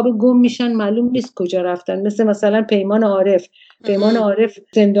میخوابه، گم میشن، معلوم نیست کجا رفتن. مثلا پیمان عارف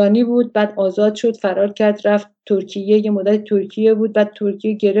زندانی بود، بعد آزاد شد، فرار کرد رفت ترکیه، یه مدت ترکیه بود، بعد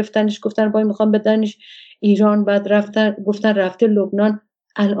ترکیه گرفتنش گفتن وای میخوام بدنش ایران، بعد گفتن رفته لبنان،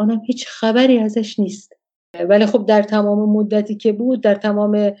 الانم هیچ خبری ازش نیست. ولی خب در تمام مدتی که بود، در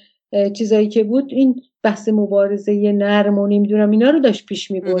تمام چیزایی که بود، این بحث مبارزه نرم و نمیدونم اینا رو داشت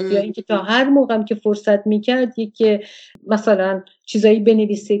پیش می‌برد، یا اینکه تا هر موقعم که فرصت میکرد که مثلا چیزایی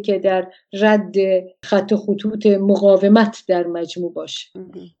بنویسه که در رد خط و خطوط مقاومت در مجموع باشه،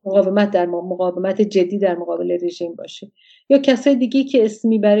 مقاومت جدی در مقابل رژیم باشه. یا کسای دیگه که اسم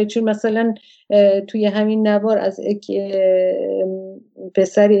میبره، چون مثلا توی همین نوار از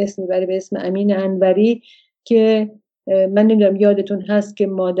پسری اسم میبره به اسم امین انوری که من نمیدونم یادتون هست که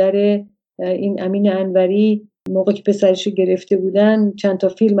مادر این امین انوری موقع که پسرش رو گرفته بودن چند تا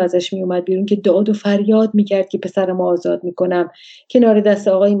فیلم ازش می اومد بیرون که داد و فریاد میکرد که پسرمو آزاد میکنم. کنار دست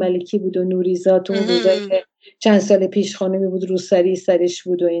آقای ملکی بود و نوریزاد، اون روزایی که چند سال پیش خانمی بود روسری سرش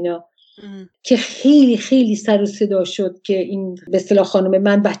بود و اینا، که خیلی خیلی سر و صدا شد که این به اصطلاح خانم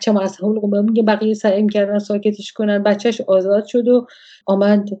من بچه‌مو از حلق میگه، بقیه سعی کردن ساکتش کنن، بچهش آزاد شد و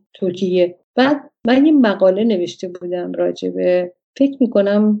آمد ترکیه. بعد من یه مقاله نوشته بودم راجبه، فکر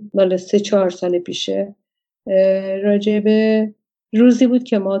میکنم مال 3-4 سال پیشه، راجبه روزی بود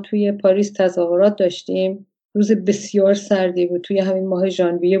که ما توی پاریس تظاهرات داشتیم، روز بسیار سردی بود، توی همین ماه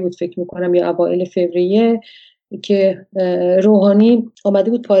ژانویه بود فکر میکنم یا اوایل فوریه، که روحانی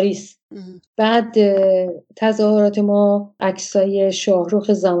آمده بود پاریس. بعد تظاهرات ما عکسای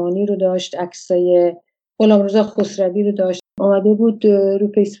شاهرخ زمانی رو داشت، عکسای غلامرضا خسروی رو داشت، آمده بود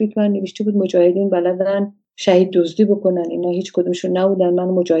رو فیسبوک من نوشته بود مجاهدین بلدن شهید دزدی بکنن، اینا هیچ کدومشون نبودن، من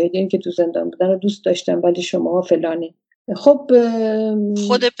مجاهدین که تو زندان بودن رو دوست داشتم ولی شماها فلانی. خب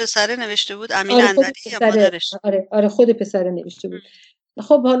خود پسره نوشته بود، امین انوری یا مادرش؟ آره خود پسره نوشته بود.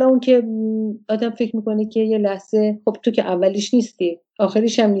 خب حالا اون که آدم فکر میکنه که یه لحظه، خب تو که اولیش نیستی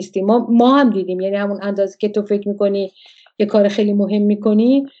آخریش هم نیستی، ما هم دیدیم، یعنی همون اندازه که تو فکر میکنی یه کار خیلی مهم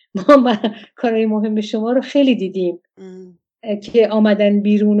میکنی، ما کارهای مهم شما رو خیلی دیدیم که آمدن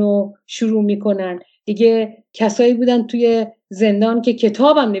بیرون و شروع میکنن دیگه. کسایی بودن توی زندان که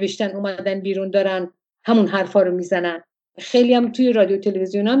کتابم نوشتن اومدن بیرون دارن همون حرفا رو میزنن، خیلی هم توی رادیو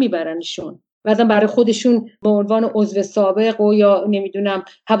تلویزیون ها میبرنشون، بعدم برای خودشون به عنوان عضو سابق و یا نمیدونم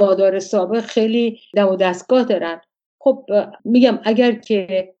هوادار سابق خیلی دم و دستگاه دارن. خب میگم اگر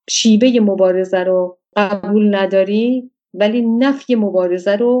که شیوه مبارزه رو قبول نداری ولی نفی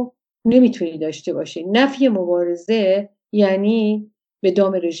مبارزه رو نمیتونی داشته باشی. نفی مبارزه یعنی به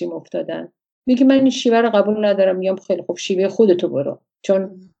دام رژیم افتادن. میگه من این شیوه رو قبول ندارم. میگم خیلی خوب، شیوه خودتو برو،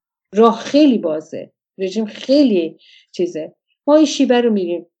 چون راه خیلی بازه، رژیم خیلی چیزه، ما این شیوه رو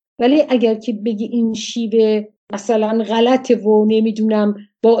میریم. ولی اگر که بگی این شیوه مثلا غلطه و نمیدونم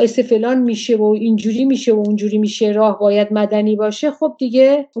باعث فلان میشه و اینجوری میشه و اونجوری میشه، راه باید مدنی باشه، خب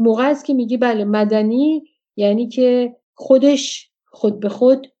دیگه اون موقع است که میگی بله مدنی یعنی که خودش خود به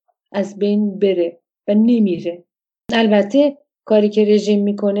خود از بین بره و نمیره. البته کاری که رژیم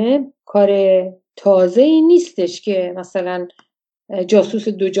میکنه کار تازه ای نیستش که مثلا جاسوس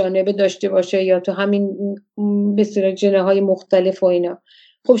دو جانبه داشته باشه یا تو همین به اصطلاح جناح‌های مختلف و اینا.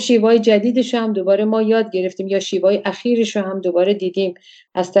 خب شیوه‌های جدیدش هم دوباره ما یاد گرفتیم، یا شیوه‌های اخیرش رو هم دوباره دیدیم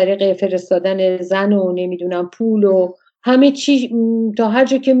از طریق فرستادن زن و نمیدونم پول و همه چی تا هر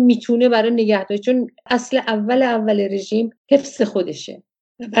جا که میتونه برای نگهداری، چون اصل اول رژیم حفظ خودشه.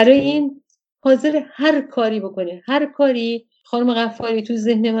 برای این حاضر هر کاری بکنه، هر کاری. خانم غفاری، تو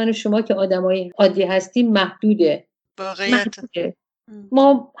ذهن من و شما که آدمای عادی هستیم محدوده.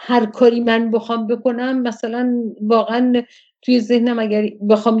 ما هر کاری من بخوام بکنم، مثلا واقعا توی ذهنم اگر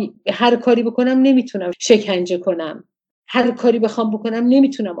بخوام هر کاری بکنم نمیتونم شکنجه کنم، هر کاری بخوام بکنم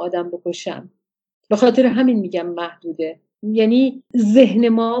نمیتونم آدم بکشم. به خاطر همین میگم محدوده. یعنی ذهن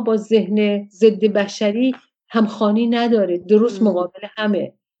ما با ذهن ضد بشری همخوانی نداره، درست مقابل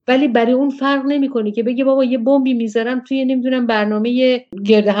همه. ولی برای اون فرق نمیکنه که بگه بابا یه بمبی میذارم توی نمیدونم برنامه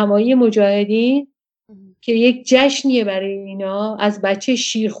گردهمایی مجاهدین که یک جشنیه برای اینا، از بچه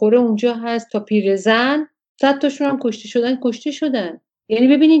شیرخوره اونجا هست تا پیرزن، 100 تاشون هم کشته شدن. یعنی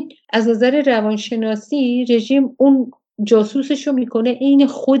ببینید از نظر روانشناسی رژیم اون جاسوسشو میکنه عین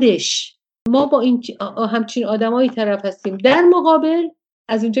خودش. ما با این همچین آدمایی طرف هستیم. در مقابل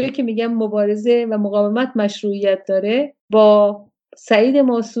از اونجایی که میگم مبارزه و مقاومت مشروعیت داره، با سعید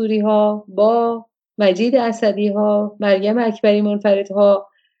ماسوری ها، با مجید اسدی ها، مریم اکبری منفرد ها،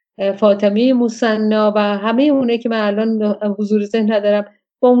 فاطمه مصنا و همه اونه که من الان حضور ذهن ندارم،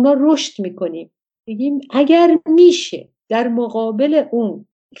 با اونا رشد میکنیم. بگیم اگر میشه در مقابل اون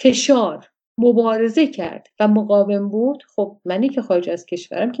فشار مبارزه کرد و مقاوم بود، خب منی که خارج از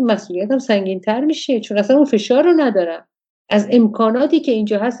کشورم که مسئولیتم سنگین تر میشه، چون اصلا اون فشار رو ندارم. از امکاناتی که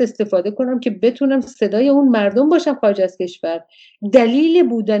اینجا هست استفاده کنم که بتونم صدای اون مردم باشم خارج از کشور. دلیل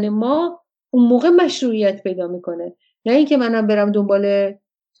بودن ما اون موقع مشروعیت پیدا میکنه، نه اینکه منم برم دنبال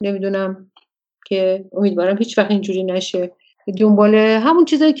نمیدونم، که امیدوارم هیچ وقت اینجوری نشه، دنبال همون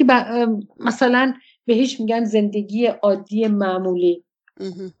چیزایی که مثلا بهش میگن زندگی عادی معمولی.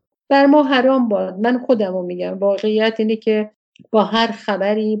 بر ما حرام باد. من خودمو میگم، واقعیت اینه که با هر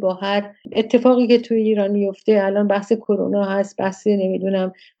خبری، با هر اتفاقی که توی ایران میفته، الان بحث کرونا هست، بحث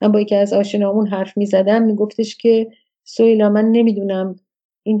نمیدونم، من با یکی از آشنامون حرف میزدم، میگفتش که سهیلا من نمیدونم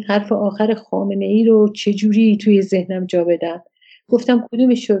این حرف آخر خامنه ای رو چجوری توی ذهنم جا بدم. گفتم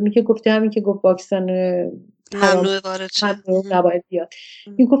کدومش شد؟ میگه گفته همین که گفت پاکستان ممنوع وارد شد، نباید بیاد.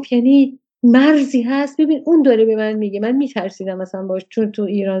 میگفت یعنی مرزی هست. ببین اون داره به من میگه، من میترسیدم مثلا باش، چون تو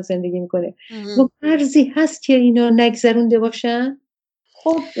ایران زندگی میکنه، مرزی هست که اینا نگذرونده باشن.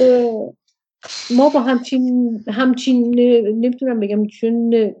 خب ما با همچین نمیتونم بگم،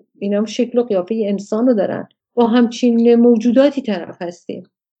 چون اینا هم شکل و قیافه انسان رو دارن، با همچین موجوداتی طرف هستیم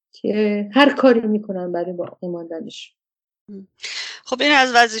که هر کاری میکنن برای باقی ماندنش. خب این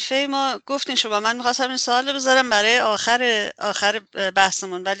از وظیفه ما گفتین شما. من می‌خواستم این سوال بذارم برای آخر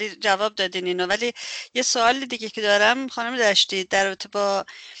بحثمون، ولی جواب دادین اینو. ولی یه سوال دیگه که دارم خانم دشتی، در رابطه با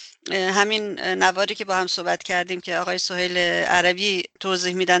همین نواری که با هم صحبت کردیم که آقای سهیل عربی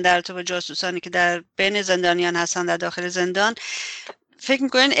توضیح میدن در رابطه با جاسوسانی که در بین زندانیان هستن در داخل زندان، فکر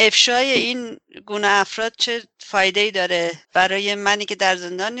میکنین افشای این گونه افراد چه فایده‌ای داره برای منی که در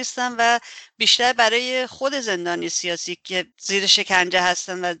زندان نیستم و بیشتر برای خود زندانی سیاسی که زیر شکنجه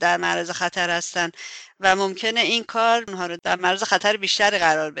هستن و در معرض خطر هستن و ممکنه این کار اونها رو در معرض خطر بیشتری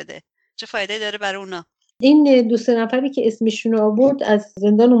قرار بده؟ چه فایده‌ای داره برای اونا؟ این 2-3 نفری که اسمشون رو آورد از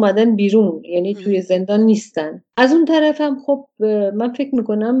زندان اومدن بیرون، یعنی توی زندان نیستن. از اون طرف هم خب من فکر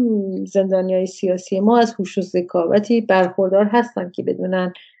میکنم زندانیای سیاسی ما از هوش و ذکاوتی برخوردار هستن که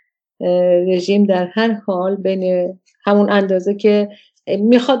بدونن رژیم در هر حال بین همون اندازه که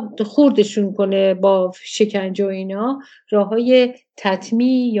میخواد خوردشون کنه با شکنجه و اینا، راههای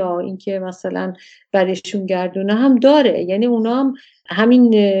تطمیع یا اینکه مثلا برشون گردونه هم داره. یعنی اونا هم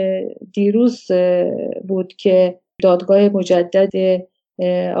همین دیروز بود که دادگاه مجدد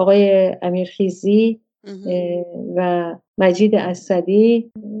آقای امیرخیزی و مجید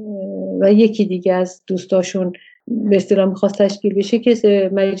اسدی و یکی دیگه از دوستاشون به اصطلاح میخواست تشکیل بشه که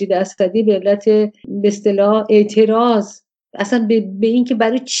مجید اسدی به علت به اصطلاح اعتراض اصلا به این که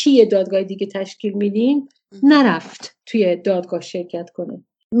برای چی دادگاه دیگه تشکیل میدین نرفت توی دادگاه شرکت کنه.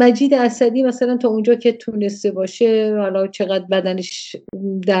 مجید اسدی مثلا تا اونجا که تونسته باشه، حالا چقدر بدنش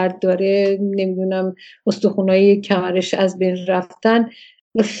درد داره نمیدونم، استخونای کمرش از بین رفتن،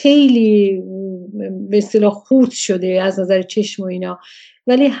 خیلی به اصطلاح خورد شده از نظر چشم و اینا،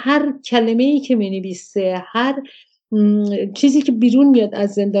 ولی هر کلمه‌ای که می‌نویسه، هر چیزی که بیرون میاد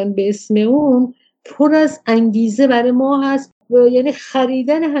از زندان به اسم اون پر از انگیزه برای ما هست. یعنی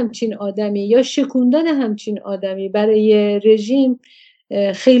خریدن همچین آدمی یا شکوندن همچین آدمی برای رژیم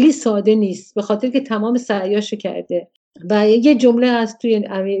خیلی ساده نیست، به خاطر که تمام سعیاشو کرده. و یه جمله از توی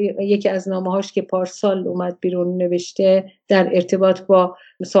یکی از نامه‌هاش که پارسال اومد بیرون نوشته در ارتباط با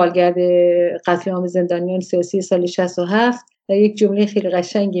سالگرد قتل عام زندانیان سیاسی سال 67، یک جمله خیلی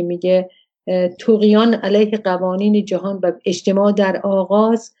قشنگی میگه: طغیان علیه قوانین جهان و اجتماع در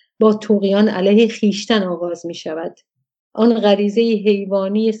آغاز با طغیان علیه خویشتن آغاز می شود. آن غریزه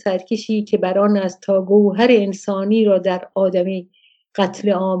حیوانی سرکشی که بر آن است تا گوهر انسانی را در آدمی قتل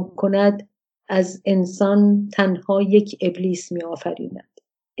عام کند، از انسان تنها یک ابلیس می آفریند.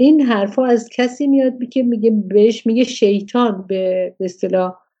 این حرفا از کسی میاد که میگه بهش میگه شیطان، به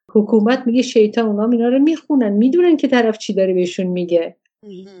اصطلاح حکومت میگه شیطان. اونا اینا رو میخونن، میدونن که طرف چی داره بهشون میگه.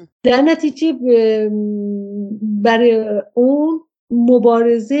 در نتیجه برای اون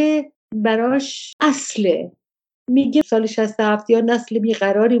مبارزه براش اصله. میگه سال 67 یا نسل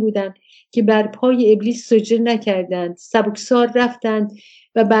بیقراری بودن که بر پای ابلیس سجده نکردند، سبکسار رفتند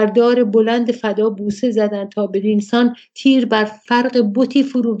و بردار بلند فدا بوسه زدند تا بدین انسان تیر بر فرق بتی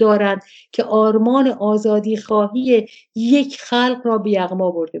فرو دارند که آرمان آزادی خواهی یک خلق را به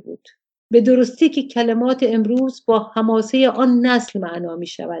یغما برده بود. به درستی که کلمات امروز با حماسه آن نسل معنا می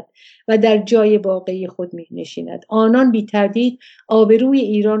شود و در جای واقعی خود می نشیند. آنان بی تردید آبروی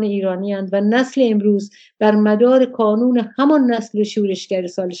ایران ایرانی‌اند و نسل امروز بر مدار کانون همان نسل شورشگر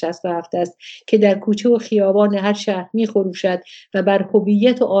سال 67 است که در کوچه و خیابان هر شهر می خروشد و بر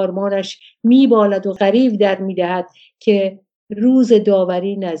هویت و آرمانش می بالد و غریو در می دهد که روز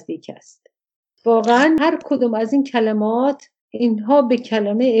داوری نزدیک است. واقعا هر کدوم از این کلمات، اینها به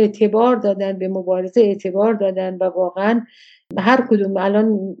کلمه اعتبار دادن، به مبارزه اعتبار دادن و واقعا هر کدوم.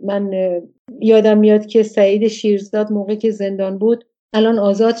 الان من یادم میاد که سعید شیرزاد موقعی که زندان بود، الان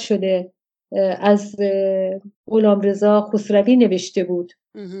آزاد شده، از غلامرضا خسروی نوشته بود،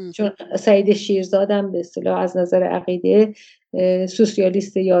 چون سعید شیرزاد هم به اصطلاح از نظر عقیده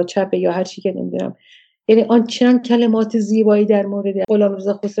سوسیالیست یا چپ یا هر چی که نمیدونم، یعنی آنچنان کلمات زیبایی در مورد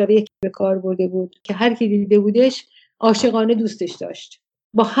غلامرضا خسروی به کار برده بود که هر کی دیده بودش عاشقانه دوستش داشت،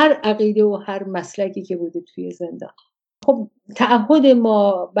 با هر عقیده و هر مسلکی که بوده توی زندان. خب تعهد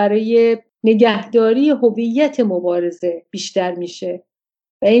ما برای نگهداری هویت مبارزه بیشتر میشه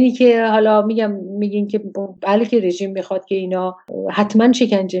و اینی که حالا میگین که بله که رژیم میخواد که اینا حتما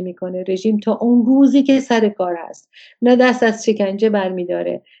شکنجه میکنه. رژیم تا اون روزی که سر کار هست نه دست از شکنجه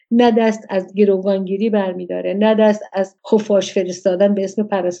برمیداره، نه دست از گروگانگیری برمیداره، نه دست از خفاش فرستادن به اسم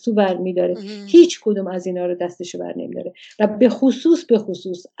پرستو برمیداره. هیچ کدوم از اینا رو دستشو بر نمیداره و به خصوص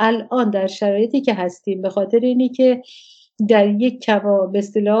الان در شرایطی که هستیم، به خاطر اینی که در یک به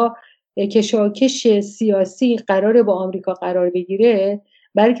اصطلاح کشاکش سیاسی قراره با آمریکا قرار بگیره،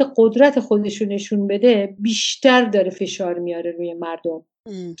 برای که قدرت خودشو نشون بده بیشتر داره فشار میاره روی مردم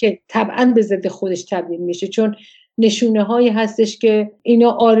که طبعا به ضد خودش تبدیل میشه، چون نشونه هایی هستش که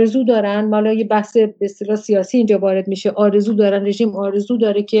اینا آرزو دارن. مالا یه بحث به اصطلاح سیاسی اینجا وارد میشه، آرزو دارن، رژیم آرزو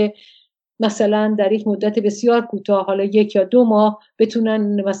داره که مثلا در یک مدت بسیار کوتاه، حالا 1 یا 2 ماه،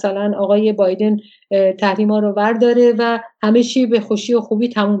 بتونن مثلا آقای بایدن تحریما رو برداره و همه چی به خوشی و خوبی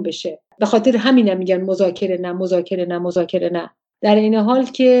تموم بشه. به خاطر همینم میگن مذاکره نه. در این حال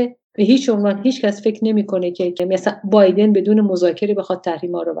که به هیچ عنوان هیچ کس فکر نمیکنه که مثلا بایدن بدون مذاکره بخواد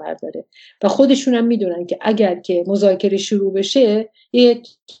تحریما رو برداره و خودشون هم میدونن که اگر که مذاکره شروع بشه یک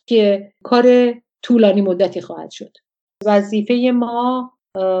کار طولانی مدتی خواهد شد. وظیفه ما،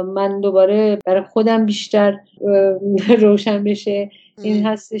 من دوباره برای خودم بیشتر روشن بشه، این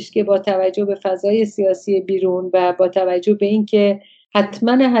هستش که با توجه به فضای سیاسی بیرون و با توجه به این که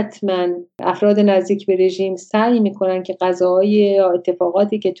حتما افراد نزدیک به رژیم سعی میکنن که قضاهای یا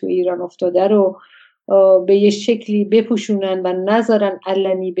اتفاقاتی که تو ایران افتاده رو به یه شکلی بپوشونن و نذارن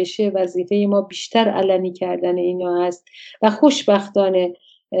علنی بشه، وظیفه ما بیشتر علنی کردن اینا هست. و خوشبختانه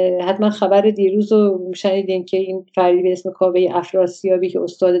حتما خبر دیروز رو شنیدین که این فردی به اسم کاوه افراسیابی که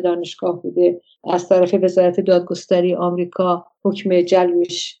استاد دانشگاه بوده، از طرف وزارت دادگستری آمریکا حکم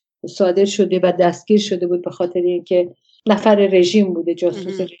جلبش صادر شده و دستگیر شده بود به خاطر اینکه نفر رژیم بوده،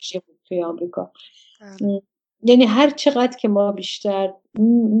 جاسوس رژیم بود توی آمریکا. یعنی هر چقدر که ما بیشتر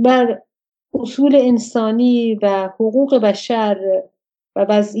بر اصول انسانی و حقوق بشر و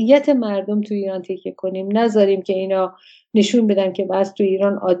وضعیت مردم تو ایران تکیه کنیم، نذاریم که اینا نشون بدن که بس تو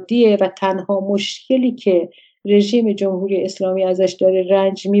ایران عادیه و تنها مشکلی که رژیم جمهوری اسلامی ازش داره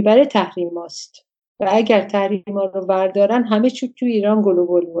رنج میبره تحریماست و اگر تحریما رو بردارن همه چی تو ایران گل و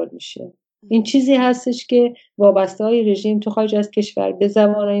بلبل میشه. این چیزی هستش که وابسته های رژیم تو خارج از کشور به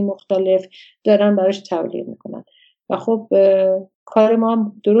زبانهای مختلف دارن براش تبلیغ میکنن و خب کار ما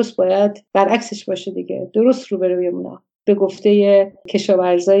هم درست باید برعکسش باشه دیگه، درست رو بمونه. به گفته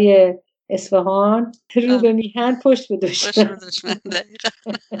کشاورزای اصفهان رو به میهن پشت به دشمن.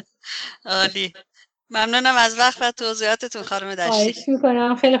 عالی. ممنونم از وقت و توضیحاتتون خانم دشتی. خواهش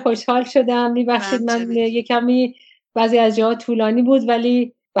میکنم، خیلی خوشحال شدم. میبخشید من یه کمی بعضی از جاها طولانی بود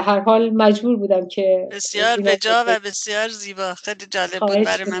ولی به هر حال مجبور بودم که بسیار بجا و بسیار زیبا، خیلی جالب بود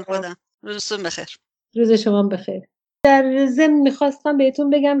برای من خودم. روزتون بخیر. روز شما بخیر. در ضمن میخواستم بهتون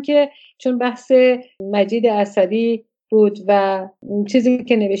بگم که چون بحث مجید اسدی بود و چیزی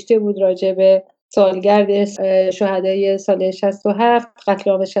که نوشته بود راجع به سالگرد شهدای سال 67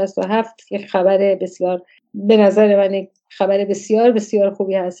 قتل عام 67 که خبر بسیار به نظر من خبر بسیار بسیار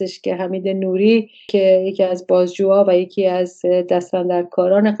خوبی هستش که حمید نوری که یکی از بازجوها و یکی از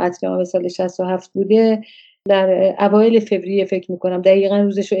دستاندرکاران قتل عام سال 67 بوده، در اوایل فوریه فکر میکنم دقیقا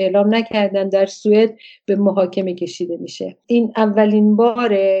روزش رو اعلام نکردن، در سوئد به محاکمه کشیده میشه. این اولین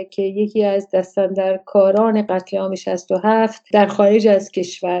باره که یکی از دستاندرکاران قتل عام 67 در خارج از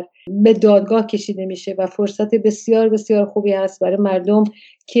کشور به دادگاه کشیده میشه و فرصت بسیار بسیار خوبی هست برای مردم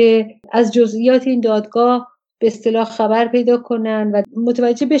که از جزئیات این دادگاه به اصطلاح خبر پیدا کنن و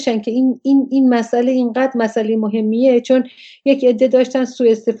متوجه بشن که این مسئله اینقدر مسئله مهمیه، چون یک عده داشتن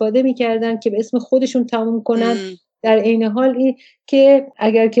سوء استفاده میکردن که به اسم خودشون تموم کنن. در عین حال این که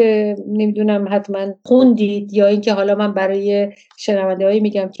اگر که نمیدونم حتما خوندید یا اینکه حالا من برای شنونده‌های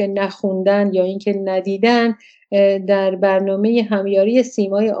میگم که نخوندن یا اینکه ندیدن، در برنامه همیاری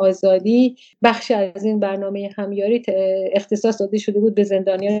سیمای آزادی بخش از این برنامه همیاری اختصاص داده شده بود به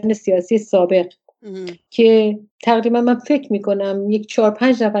زندانیان سیاسی سابق که تقریبا من فکر میکنم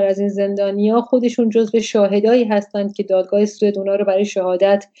 4-5 نفر از این زندانی‌ها خودشون جزو شاهدایی هستند که دادگاه سوئد اونا رو برای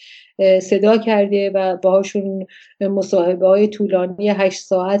شهادت صدا کرده و باهاشون مصاحبه‌های طولانی 8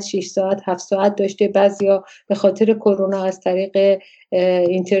 ساعت، 6 ساعت، 7 ساعت داشته. بعضیا به خاطر کرونا از طریق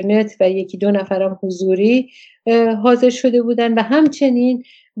اینترنت و 1-2 نفرم حضوری حاضر شده بودن و همچنین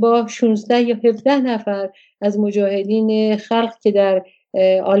با 16 یا 17 نفر از مجاهدین خلق که در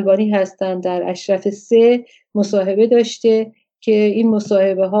آلبانی هستند در اشرف 3 مصاحبه داشته که این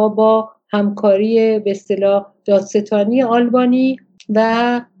مصاحبه ها با همکاری به اصطلاح دادستانی آلبانی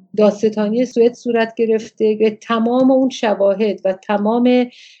و دادستانی سوئد صورت گرفته که تمام اون شواهد و تمام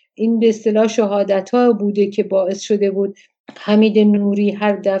این به اصطلاح شهادت ها بوده که باعث شده بود حمید نوری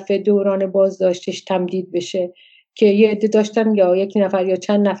هر دفعه دوران بازداشتش تمدید بشه که یه عده داشتن یا یک نفر یا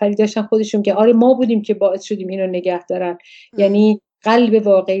چند نفری داشتن خودشون که آره ما بودیم که باعث شدیم اینو نگه دارن. یعنی قلب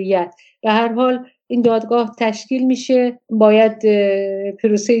واقعیت. به هر حال این دادگاه تشکیل میشه، باید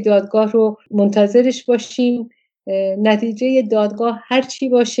پروسه دادگاه رو منتظرش باشیم. نتیجه دادگاه هر چی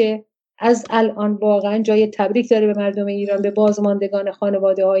باشه از الان واقعا جای تبریک داره به مردم ایران، به بازماندگان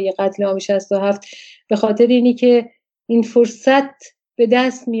خانواده های قتل عام 67 به خاطر اینی که این فرصت به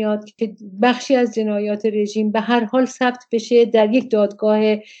دست میاد که بخشی از جنایات رژیم به هر حال ثبت بشه در یک دادگاه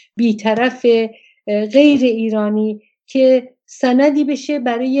بی‌طرف غیر ایرانی که سندی بشه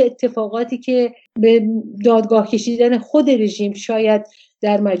برای اتفاقاتی که به دادگاه کشیدن خود رژیم شاید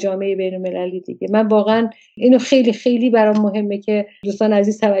در مجامع بین المللی دیگه. من واقعا اینو خیلی خیلی برام مهمه که دوستان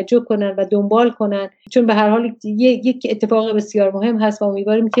عزیز توجه کنن و دنبال کنن، چون به هر حال یک اتفاق بسیار مهم هست و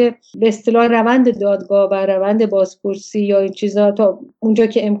امیدواریم که به اصطلاح روند دادگاه و روند بازپرسی یا این چیزا تا اونجا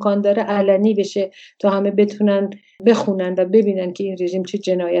که امکان داره علنی بشه تا همه بتونن بخونن و ببینن که این رژیم چه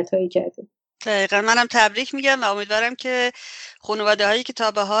جنایتایی کرده. دقیقا منم تبریک میگم و امیدوارم که خانواده هایی که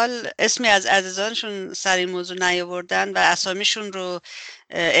تا به حال اسمی از عزیزانشون سر این موضوع نیاوردن و اسامیشون رو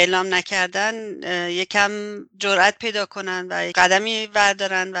اعلام نکردن یکم جرأت پیدا کنن و قدمی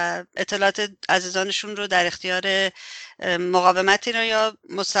بردارن و اطلاعات عزیزانشون رو در اختیار مقاومت رو یا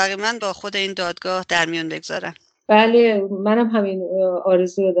مستقیما با خود این دادگاه در میون بگذارن. بله منم همین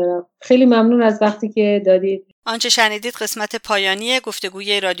آرزو رو دارم. خیلی ممنون از وقتی که دادید. آنچه شنیدید قسمت پایانی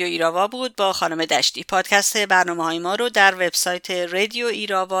گفتگوی رادیو ایراوا بود با خانم دشتی. پادکست برنامه‌های ما رو در وبسایت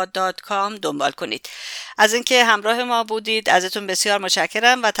radioirava.com دنبال کنید. از اینکه همراه ما بودید ازتون بسیار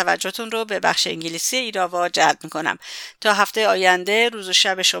متشکرم و توجهتون رو به بخش انگلیسی ایراوا جلب می‌کنم. تا هفته آینده روز و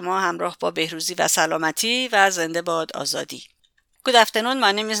شب شما همراه با بهروزی و سلامتی و زنده باد آزادی. Good afternoon,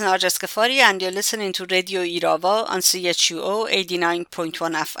 my name is Narjas Kafari and you're listening to Radio Irava on CHUO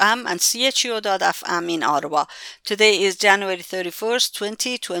 89.1 FM and CHUO.FM in Ottawa. Today is January 31st,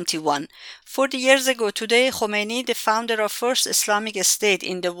 2021. 40 years ago today, Khomeini, the founder of first Islamic state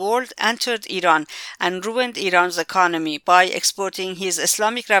in the world, entered Iran and ruined Iran's economy by exporting his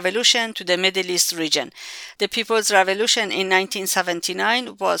Islamic revolution to the Middle East region. The People's Revolution in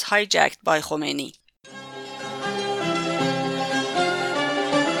 1979 was hijacked by Khomeini.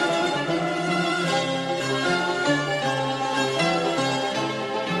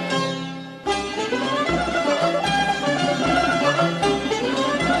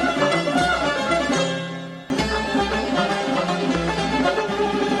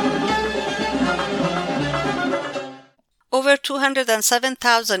 Over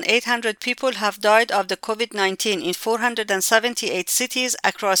 207,800 people have died of the COVID-19 in 478 cities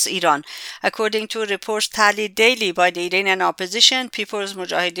across Iran, according to reports tallied daily by the Iranian opposition People's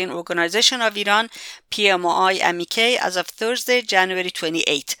Mujahideen Organization of Iran, PMOI-MEK, as of Thursday, January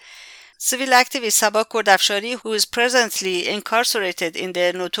 28. Civil activist Sabah Kurdafshari, who is presently incarcerated in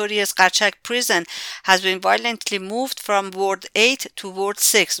the notorious Qarchak prison, has been violently moved from Ward 8 to Ward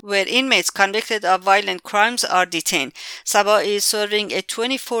 6, where inmates convicted of violent crimes are detained. Sabah is serving a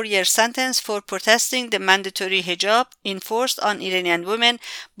 24-year sentence for protesting the mandatory hijab enforced on Iranian women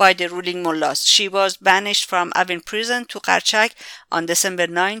by the ruling mullahs. She was banished from Evin prison to Qarchak on December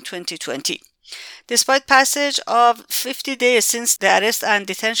 9, 2020. Despite passage of 50 days since the arrest and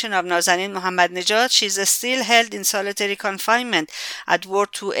detention of Nazanin Mohammad-Nejad, she is still held in solitary confinement at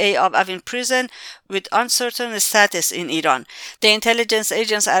Ward 2A of Evin prison with uncertain status in Iran. The intelligence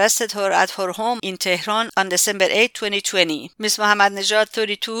agents arrested her at her home in Tehran on December 8, 2020. Ms. Mohammad-Nejad,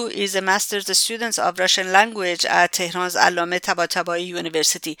 32, is a master's student of Russian language at Tehran's Allame Tabatabai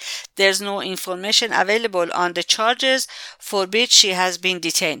University. There is no information available on the charges for which she has been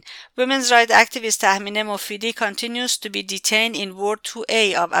detained. Women's rights activist Tahmine Mofidi continues to be detained in Ward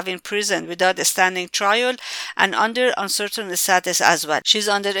 2A of Evin prison without a standing trial and under uncertain status as well. She is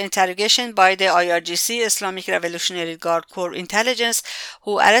under interrogation by the IRGC, Islamic Revolutionary Guard Corps Intelligence,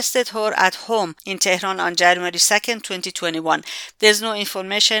 who arrested her at home in Tehran on January 2, 2021. There is no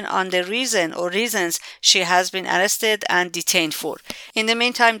information on the reason or reasons she has been arrested and detained for. In the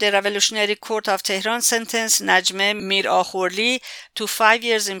meantime, the Revolutionary Court of Tehran sentenced Najmeh Mir-Akhorli to 5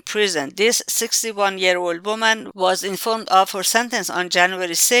 years in prison. This 61-year-old woman was informed of her sentence on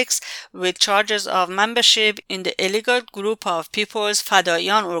January 6 with charges of membership in the illegal group of People's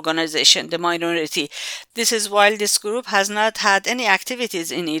Fadaiyan Organization, the minority. This is while this group has not had any activities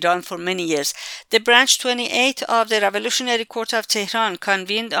in Iran for many years. The branch 28 of the Revolutionary Court of Tehran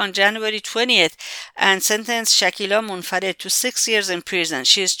convened on January 20th and sentenced Shakila Munfared to 6 years in prison.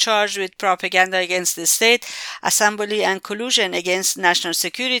 She is charged with propaganda against the state, assembly and collusion against national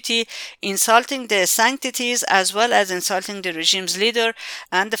security, insulting the sanctities as well as insulting the regime's leader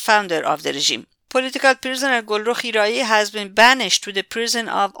and the founder of the regime. Political prisoner Golrukh Irai has been banished to the prison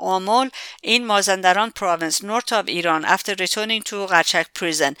of Amol in Mazandaran province, north of Iran, after returning to Qarchak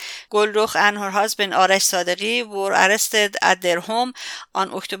prison. Golrukh and her husband Arash Sadeghi were arrested at their home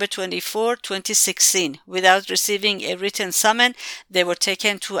on October 24, 2016. Without receiving a written summons, they were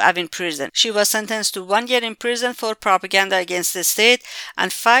taken to Evin prison. She was sentenced to 1 year in prison for propaganda against the state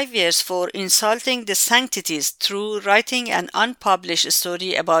and 5 years for insulting the sanctities through writing an unpublished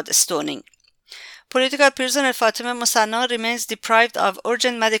story about stoning. Political prisoner Fatemeh Musanna remains deprived of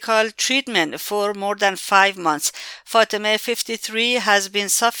urgent medical treatment for more than 5 months. Fatemeh, 53, has been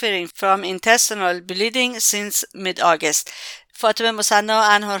suffering from intestinal bleeding since mid-August. Fatemeh Musanna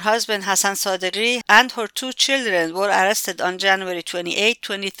and her husband Hassan Sadeghi and her 2 children were arrested on January 28,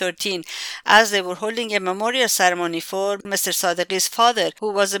 2013 as they were holding a memorial ceremony for Mr. Sadeghi's father,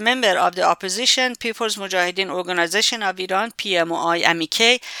 who was a member of the opposition People's Mujahideen Organization of Iran,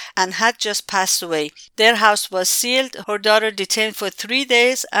 PMOI-MEK, and had just passed away. Their house was sealed, her daughter detained for 3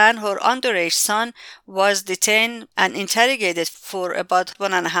 days, and her underage son was detained and interrogated for about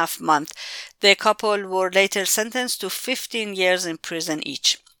 1.5 months. The couple were later sentenced to 15 years in prison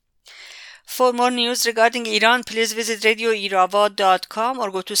each. For more news regarding Iran, please visit RadioIrava.com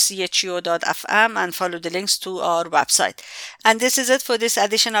or go to CHUO.FM and follow the links to our website. And this is it for this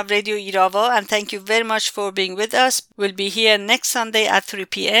edition of Radio Irava, and thank you very much for being with us. We'll be here next Sunday at 3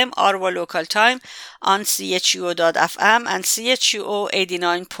 p.m. our local time on CHUO.FM and CHUO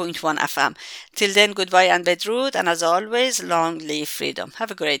 89.1 FM. Till then, goodbye and bedrood, and as always, long live freedom.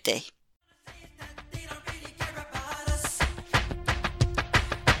 Have a great day.